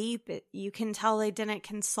very deep. You can tell they didn't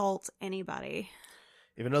consult anybody.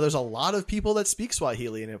 Even though there's a lot of people that speak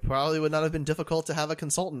Swahili, and it probably would not have been difficult to have a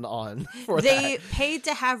consultant on for that. They paid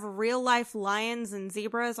to have real life lions and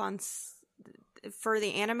zebras for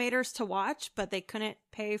the animators to watch, but they couldn't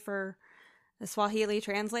pay for a Swahili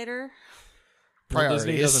translator.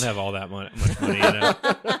 Disney doesn't have all that much money, you know.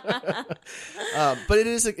 But it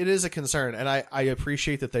is a concern, and I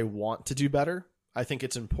appreciate that they want to do better. I think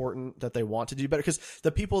it's important that they want to do better, because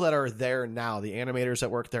the people that are there now, the animators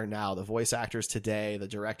that work there now, the voice actors today, the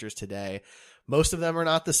directors today, most of them are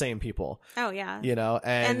not the same people. Oh, yeah. You know,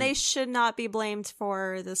 and they should not be blamed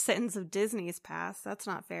for the sins of Disney's past. That's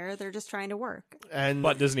not fair. They're just trying to work.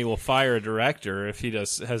 But Disney will fire a director if he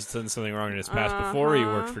has done something wrong in his past before he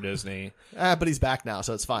worked for Disney. But he's back now,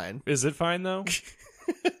 so it's fine. Is it fine, though?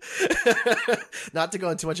 Not to go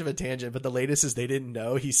on too much of a tangent, but the latest is they didn't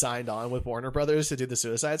know he signed on with Warner Brothers to do the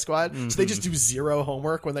Suicide Squad, so they just do zero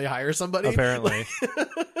homework when they hire somebody. Apparently.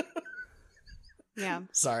 Yeah.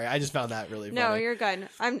 Sorry, I just found that really funny. No, you're good.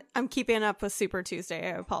 I'm keeping up with Super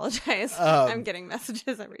Tuesday. I apologize. I'm getting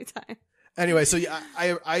messages every time. Anyway, so yeah,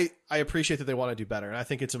 I appreciate that they want to do better, and I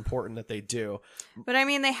think it's important that they do. But I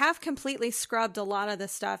mean, they have completely scrubbed a lot of the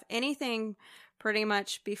stuff. Anything pretty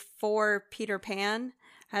much before Peter Pan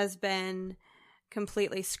has been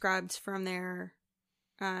completely scrubbed from their...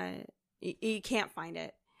 you can't find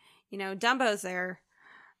it. You know, Dumbo's there,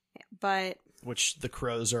 but... Which the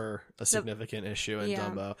crows are a significant issue in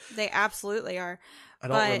Dumbo. They absolutely are. I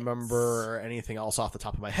don't remember anything else off the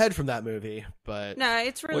top of my head from that movie, but... No,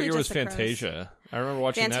 it's really what year just was Fantasia? I remember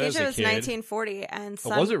watching that as a kid. Fantasia was 1940. And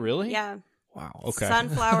was it really? Yeah. Wow, okay.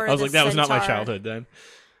 Sunflower I was like, that was not my Centaur. childhood then.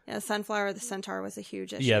 Yeah, Sunflower the Centaur was a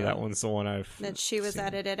huge issue. Yeah, that one's the one I've that she was seen.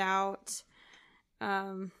 edited out.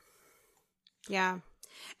 Yeah.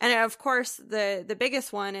 And of course, the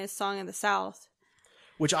biggest one is Song of the South.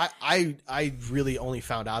 Which I really only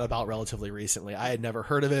found out about relatively recently. I had never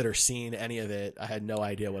heard of it or seen any of it. I had no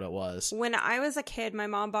idea what it was. When I was a kid, my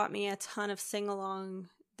mom bought me a ton of sing-along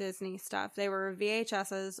Disney stuff. They were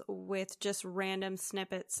VHSs with just random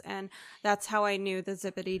snippets, and that's how I knew the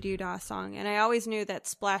Zippity Doo Dah song. And I always knew that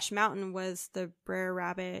Splash Mountain was the Brer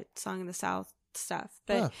Rabbit Song of the South stuff,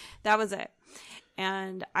 but that was it.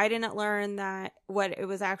 And I didn't learn that what it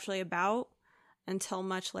was actually about until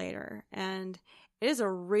much later. And it is a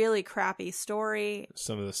really crappy story.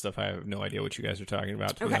 Some of the stuff I have no idea what you guys are talking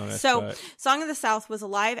about, to be honest. So Song of the South was a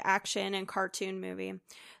live action and cartoon movie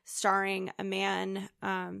starring a man,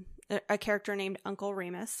 a character named Uncle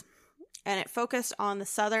Remus. And it focused on the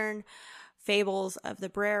southern fables of the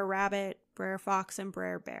Brer Rabbit, Brer Fox, and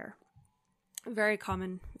Brer Bear. Very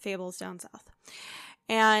common fables down south.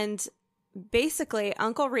 And basically,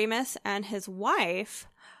 Uncle Remus and his wife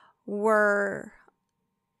were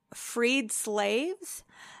freed slaves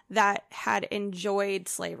that had enjoyed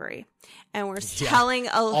slavery and was telling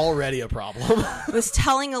already a problem. Was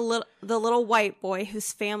telling the little white boy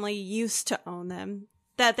whose family used to own them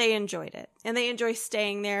that they enjoyed it and they enjoy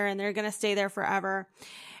staying there and they're going to stay there forever.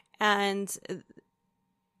 And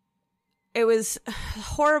it was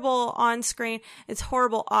horrible on screen. It's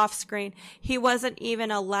horrible off screen. He wasn't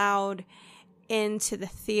even allowed into the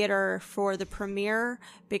theater for the premiere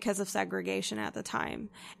because of segregation at the time.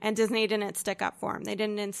 And Disney didn't stick up for him. They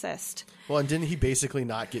didn't insist. Well, and didn't he basically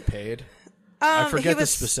not get paid? I forget the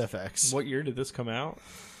specifics. What year did this come out?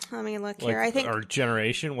 Let me look here. I think our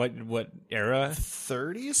generation. What era?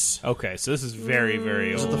 30s. Okay, so this is very,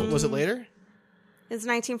 very old. Was it later? It's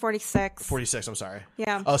 1946. 46. I'm sorry.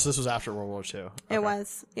 Yeah. Oh, so this was after World War II. Okay. It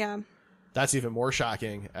was. Yeah. That's even more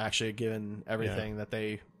shocking, actually, given everything that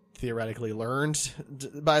they theoretically learned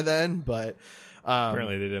by then. But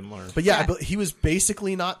apparently they didn't learn. But yeah, but he was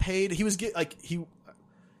basically not paid. He was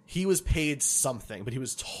he was paid something, but he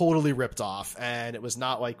was totally ripped off, and it was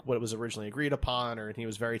not like what it was originally agreed upon, or he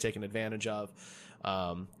was very taken advantage of.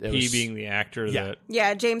 Being the actor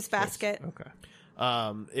James Baskett. Okay.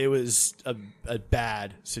 It was a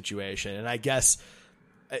bad situation, and I guess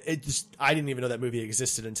I didn't even know that movie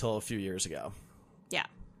existed until a few years ago. Yeah.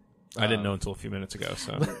 I didn't know until a few minutes ago.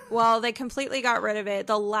 So, well, they completely got rid of it.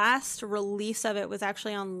 The last release of it was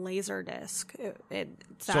actually on Laserdisc.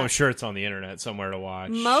 So I'm sure it's on the internet somewhere to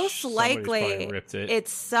watch. Most likely, ripped it.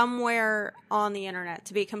 It's somewhere on the internet.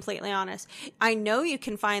 To be completely honest, I know you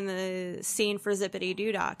can find the scene for Zippity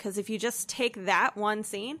Doo Dah, because if you just take that one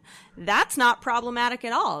scene, that's not problematic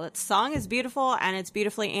at all. That song is beautiful and it's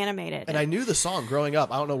beautifully animated. And I knew the song growing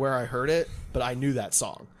up. I don't know where I heard it, but I knew that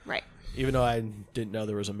song. Right. Even though I didn't know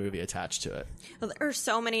there was a movie attached to it. Well, there are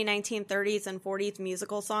so many 1930s and 40s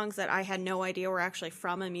musical songs that I had no idea were actually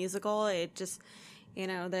from a musical. It just,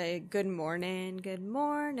 the good morning,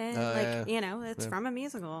 it's from a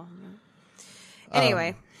musical.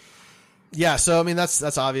 Anyway. Yeah, so, I mean,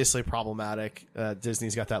 that's obviously problematic.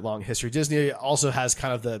 Disney's got that long history. Disney also has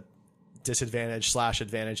kind of the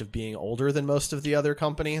disadvantage/advantage of being older than most of the other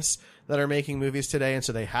companies that are making movies today, and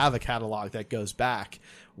so they have a catalog that goes back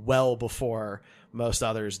well before most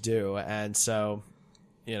others do, and so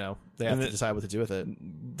they have to decide what to do with it.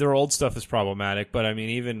 Their old stuff is problematic, but I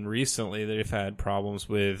mean, even recently they've had problems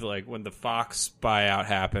with, like, when the Fox buyout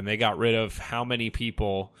happened, they got rid of how many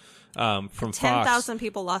people from 10,000 Fox? 10,000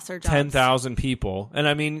 people lost their jobs. 10,000 people, and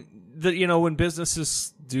I mean, when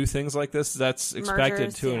businesses do things like this, that's expected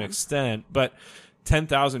Mergers, to an extent, but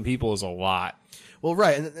 10,000 people is a lot. Well,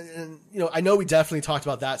 right. And I know we definitely talked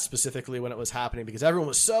about that specifically when it was happening, because everyone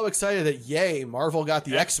was so excited that, yay, Marvel got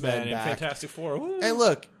the X-Men back. And Fantastic Four. Woo. And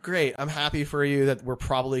look, great. I'm happy for you that we're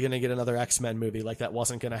probably going to get another X-Men movie. Like, that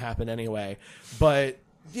wasn't going to happen anyway. But,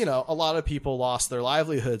 a lot of people lost their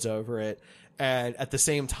livelihoods over it. And at the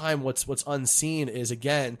same time, what's unseen is,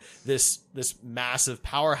 again, this massive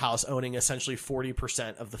powerhouse owning essentially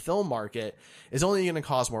 40% of the film market is only going to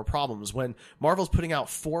cause more problems. When Marvel's putting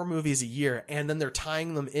out 4 movies a year, and then they're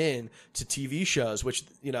tying them in to TV shows, which,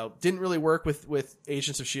 didn't really work with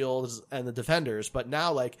Agents of S.H.I.E.L.D. and the Defenders. But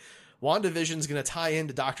now, like, WandaVision's going to tie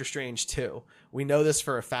into Doctor Strange too. We know this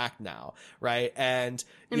for a fact now, right? And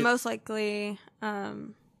most likely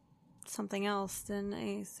something else, didn't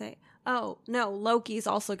I say? Oh, no, Loki's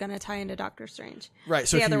also going to tie into Doctor Strange. Right.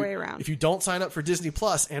 So the other way around. If you don't sign up for Disney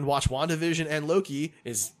Plus and watch WandaVision and Loki,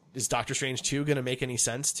 is Doctor Strange 2 going to make any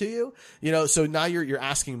sense to you? So now you're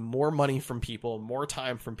asking more money from people, more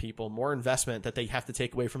time from people, more investment that they have to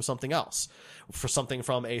take away from something else, for something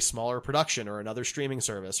from a smaller production or another streaming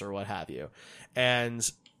service or what have you.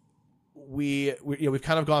 And we've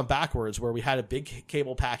kind of gone backwards, where we had a big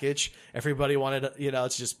cable package. Everybody wanted, to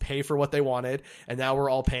just pay for what they wanted. And now we're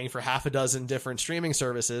all paying for half a dozen different streaming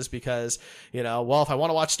services because, if I want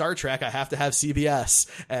to watch Star Trek, I have to have CBS.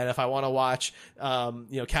 And if I want to watch,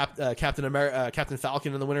 Captain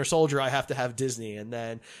Falcon and the Winter Soldier, I have to have Disney. And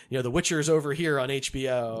then, The Witcher's over here on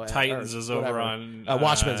HBO. Titans is over on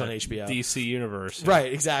Watchmen's on HBO. DC Universe.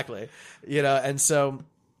 Right. Exactly. And so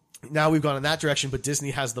now we've gone in that direction, but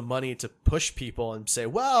Disney has the money to push people and say,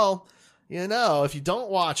 well, if you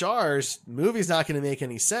don't watch ours, the movie's not going to make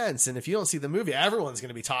any sense. And if you don't see the movie, everyone's going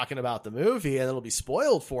to be talking about the movie and it'll be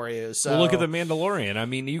spoiled for you. So look at The Mandalorian. I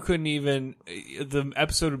mean, you couldn't even, the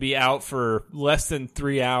episode would be out for less than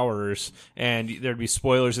 3 hours and there'd be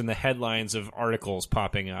spoilers in the headlines of articles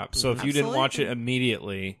popping up. So if you didn't watch it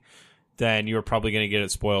immediately, then you were probably going to get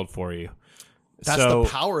it spoiled for you. That's the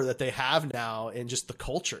power that they have now in just the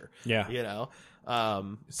culture. Yeah.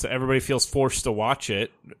 So everybody feels forced to watch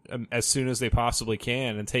it as soon as they possibly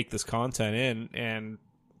can and take this content in. And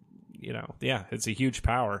it's a huge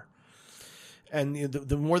power. And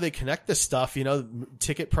the more they connect this stuff,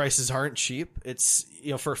 ticket prices aren't cheap. It's,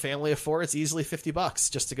 for a family of 4, it's easily $50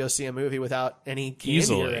 just to go see a movie without any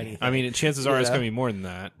candy or anything. I mean, chances are it's going to be more than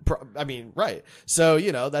that. Right. So,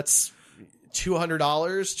 that's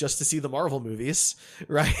 $200 just to see the Marvel movies,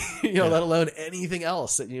 right? Let alone anything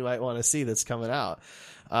else that you might want to see that's coming out.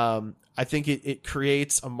 I think it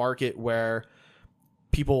creates a market where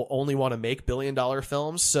people only want to make billion-dollar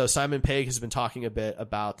films. So Simon Pegg has been talking a bit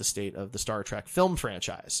about the state of the Star Trek film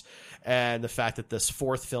franchise and the fact that this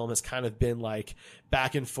 4th film has kind of been like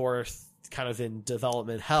back and forth, kind of in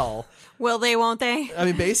development hell. Will they, won't they? I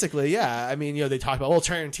mean, basically, yeah. I mean, they talk about,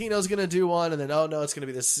 Tarantino's going to do one, and then, oh no, it's going to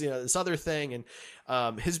be this, this other thing. And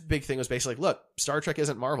his big thing was basically, look, Star Trek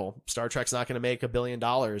isn't Marvel. Star Trek's not going to make $1 billion.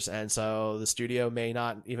 And so the studio may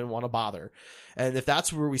not even want to bother. And if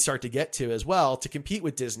that's where we start to get to as well, to compete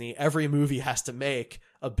with Disney, every movie has to make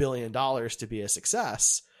 $1 billion to be a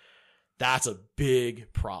success. That's a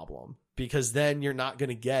big problem, because then you're not going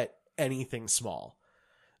to get anything small.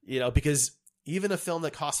 Because even a film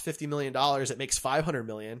that costs $50 million, it makes $500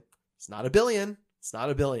 million. It's not $1 billion. It's not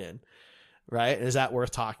 $1 billion. Right? And is that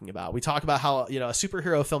worth talking about? We talk about how, a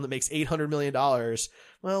superhero film that makes $800 million.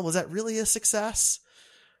 Well, was that really a success?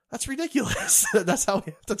 That's ridiculous. That's how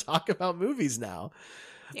we have to talk about movies now.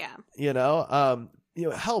 Yeah.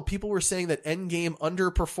 Hell, people were saying that Endgame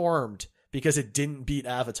underperformed because it didn't beat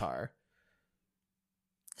Avatar.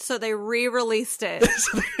 So they re-released it.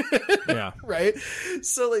 Yeah. Right.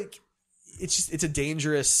 So it's a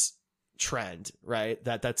dangerous trend, right?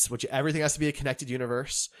 That's what everything has to be a connected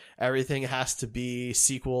universe. Everything has to be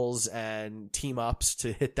sequels and team ups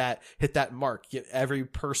to hit that mark. Get every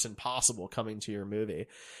person possible coming to your movie.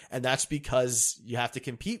 And that's because you have to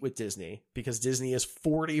compete with Disney, because Disney is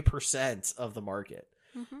 40% of the market.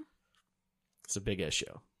 Mm-hmm. It's a big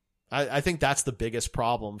issue. I think that's the biggest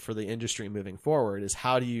problem for the industry moving forward, is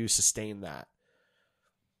how do you sustain that?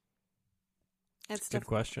 It's a good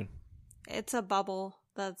question. It's a bubble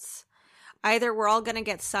that's either we're all going to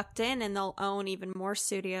get sucked in and they'll own even more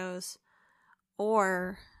studios,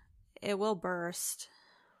 or it will burst.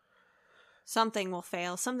 Something will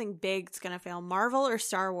fail. Something big's going to fail. Marvel or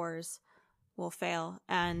Star Wars will fail.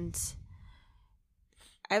 And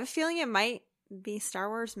I have a feeling it might be Star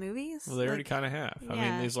Wars movies. Well, they already kind of have. Yeah. I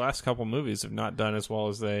mean, these last couple movies have not done as well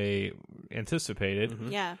as they anticipated. Mm-hmm.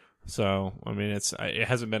 Yeah. So, I mean, it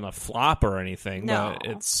hasn't been a flop or anything, No. but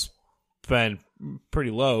it's been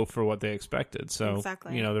pretty low for what they expected. So,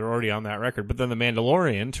 Exactly. they're already on that record. But then The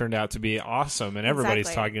Mandalorian turned out to be awesome, and everybody's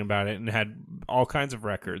Exactly. talking about it and had all kinds of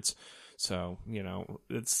records. So,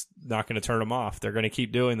 it's not going to turn them off. They're going to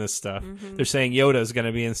keep doing this stuff. Mhm. They're saying Yoda is going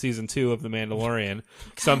to be in season 2 of The Mandalorian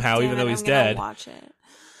somehow, Damn even it, though he's I'm gonna dead. watch it.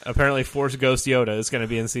 Apparently, Force Ghost Yoda is going to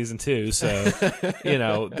be in season 2. So,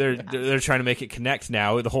 they're trying to make it connect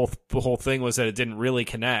now. The whole thing was that it didn't really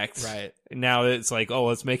connect. Right. Now it's like, oh,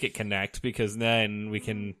 let's make it connect, because then we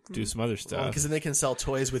can do some other stuff. Because then they can sell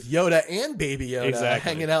toys with Yoda and Baby Yoda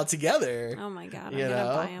Exactly. hanging out together. Oh my god, I'm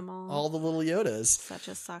gonna buy them all. All the little Yodas. Such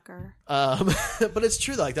a sucker. But it's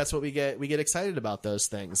true, like that's what we get. We get excited about those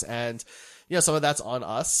things, and some of that's on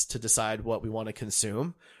us to decide what we want to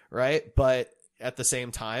consume, right? But at the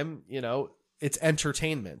same time, it's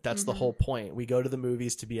entertainment. That's the whole point. We go to the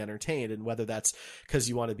movies to be entertained, and whether that's because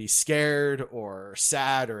you want to be scared or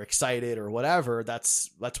sad or excited or whatever, that's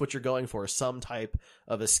what you're going for, some type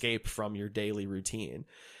of escape from your daily routine.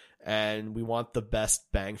 And we want the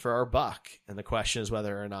best bang for our buck. And the question is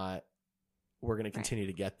whether or not we're going to continue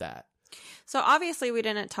to get that. So obviously we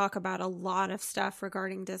didn't talk about a lot of stuff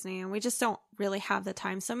regarding Disney, and we just don't really have the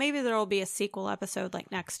time. So maybe there will be a sequel episode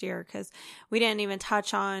like next year, because we didn't even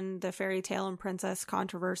touch on the fairy tale and princess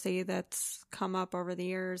controversy that's come up over the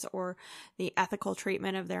years, or the ethical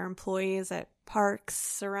treatment of their employees at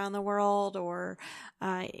parks around the world, or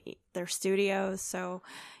their studios. So,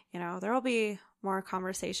 there will be more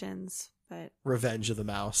conversations, but Revenge of the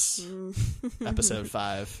Mouse, episode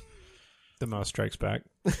 5. The Mouse Strikes Back.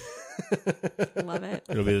 Love it.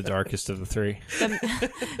 It'll be the darkest of the 3.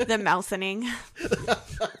 The mousening.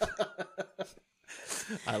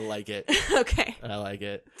 I like it. Okay. I like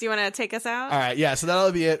it. Do you want to take us out? All right. Yeah. So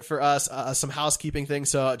that'll be it for us. Some housekeeping things.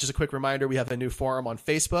 So just a quick reminder, we have a new forum on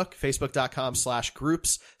Facebook,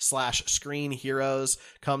 facebook.com/groups/Screen Heroes.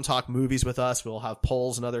 Come talk movies with us. We'll have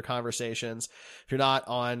polls and other conversations. If you're not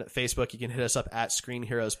on Facebook, you can hit us up at Screen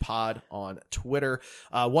Heroes Pod on Twitter.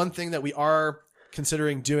 One thing that we are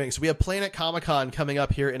considering doing. So we have Planet Comic-Con coming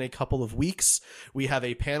up here in a couple of weeks. We have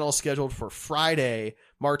a panel scheduled for Friday,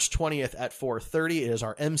 March 20th at 4:30. It is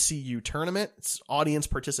our MCU tournament. It's audience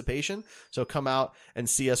participation. So come out and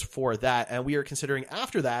see us for that. And we are considering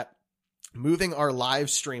after that moving our live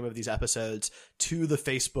stream of these episodes to the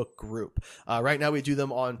Facebook group. Right now we do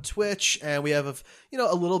them on Twitch, and we have,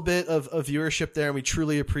 a little bit of viewership there, and we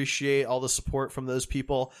truly appreciate all the support from those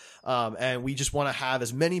people. And we just want to have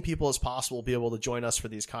as many people as possible be able to join us for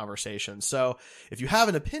these conversations. So if you have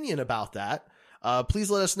an opinion about that, please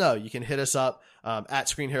let us know. You can hit us up at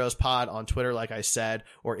Screen Heroes Pod on Twitter, like I said,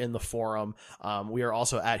 or in the forum. We are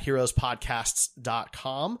also at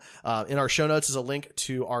heroespodcasts.com. In our show notes is a link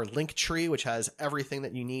to our link tree, which has everything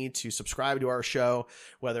that you need to subscribe to our show,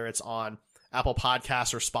 whether it's on Apple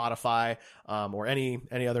Podcasts or Spotify, or any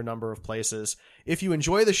other number of places. If you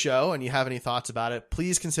enjoy the show and you have any thoughts about it,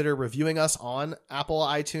 please consider reviewing us on Apple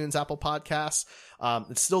iTunes, Apple Podcasts.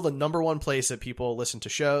 It's still the number one place that people listen to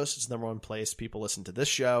shows. It's the number one place people listen to this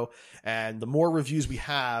show. And the more reviews we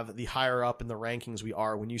have, the higher up in the rankings we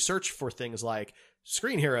are when you search for things like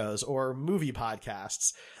Screen Heroes or movie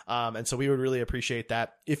podcasts. And so we would really appreciate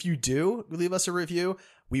that. If you do leave us a review,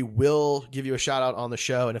 we will give you a shout out on the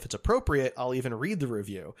show. And if it's appropriate, I'll even read the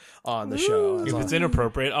review on the show. If it's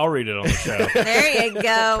inappropriate, I'll read it on the show. There you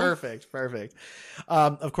go. Perfect.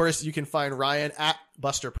 Of course, you can find Ryan at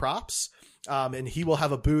Buster Props. And he will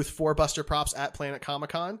have a booth for Buster Props at Planet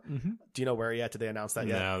Comic-Con. Mm-hmm. Do you know where yet? Did they announce that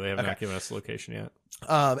yet? No, they have not given us the location yet.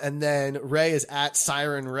 And then Ray is at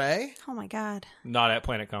Siren Ray. Oh my God. Not at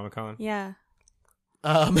Planet Comic-Con. Yeah.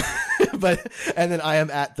 And then I am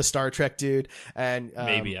at the Star Trek Dude, and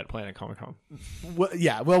maybe at Planet Comic-Con.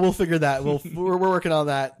 We'll figure that. We're working on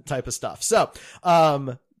that type of stuff. So,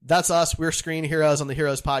 that's us. We're Screen Heroes on the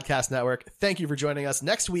Heroes Podcast Network. Thank you for joining us.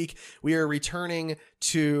 Next week, we are returning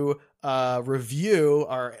to review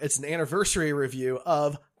it's an anniversary review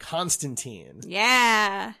of Constantine.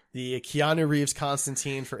 Yeah. The Keanu Reeves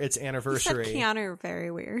Constantine for its anniversary. You said Keanu very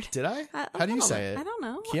weird. Did I? How do you say it? I don't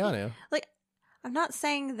know. Keanu. I'm not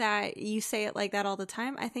saying that you say it like that all the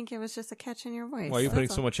time. I think it was just a catch in your voice. Why are you putting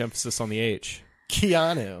so much emphasis on the H?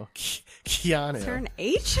 Keanu. Is there an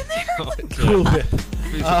H in there? Cool. All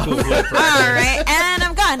right, and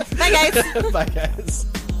I'm gone. Bye, guys. Bye, guys.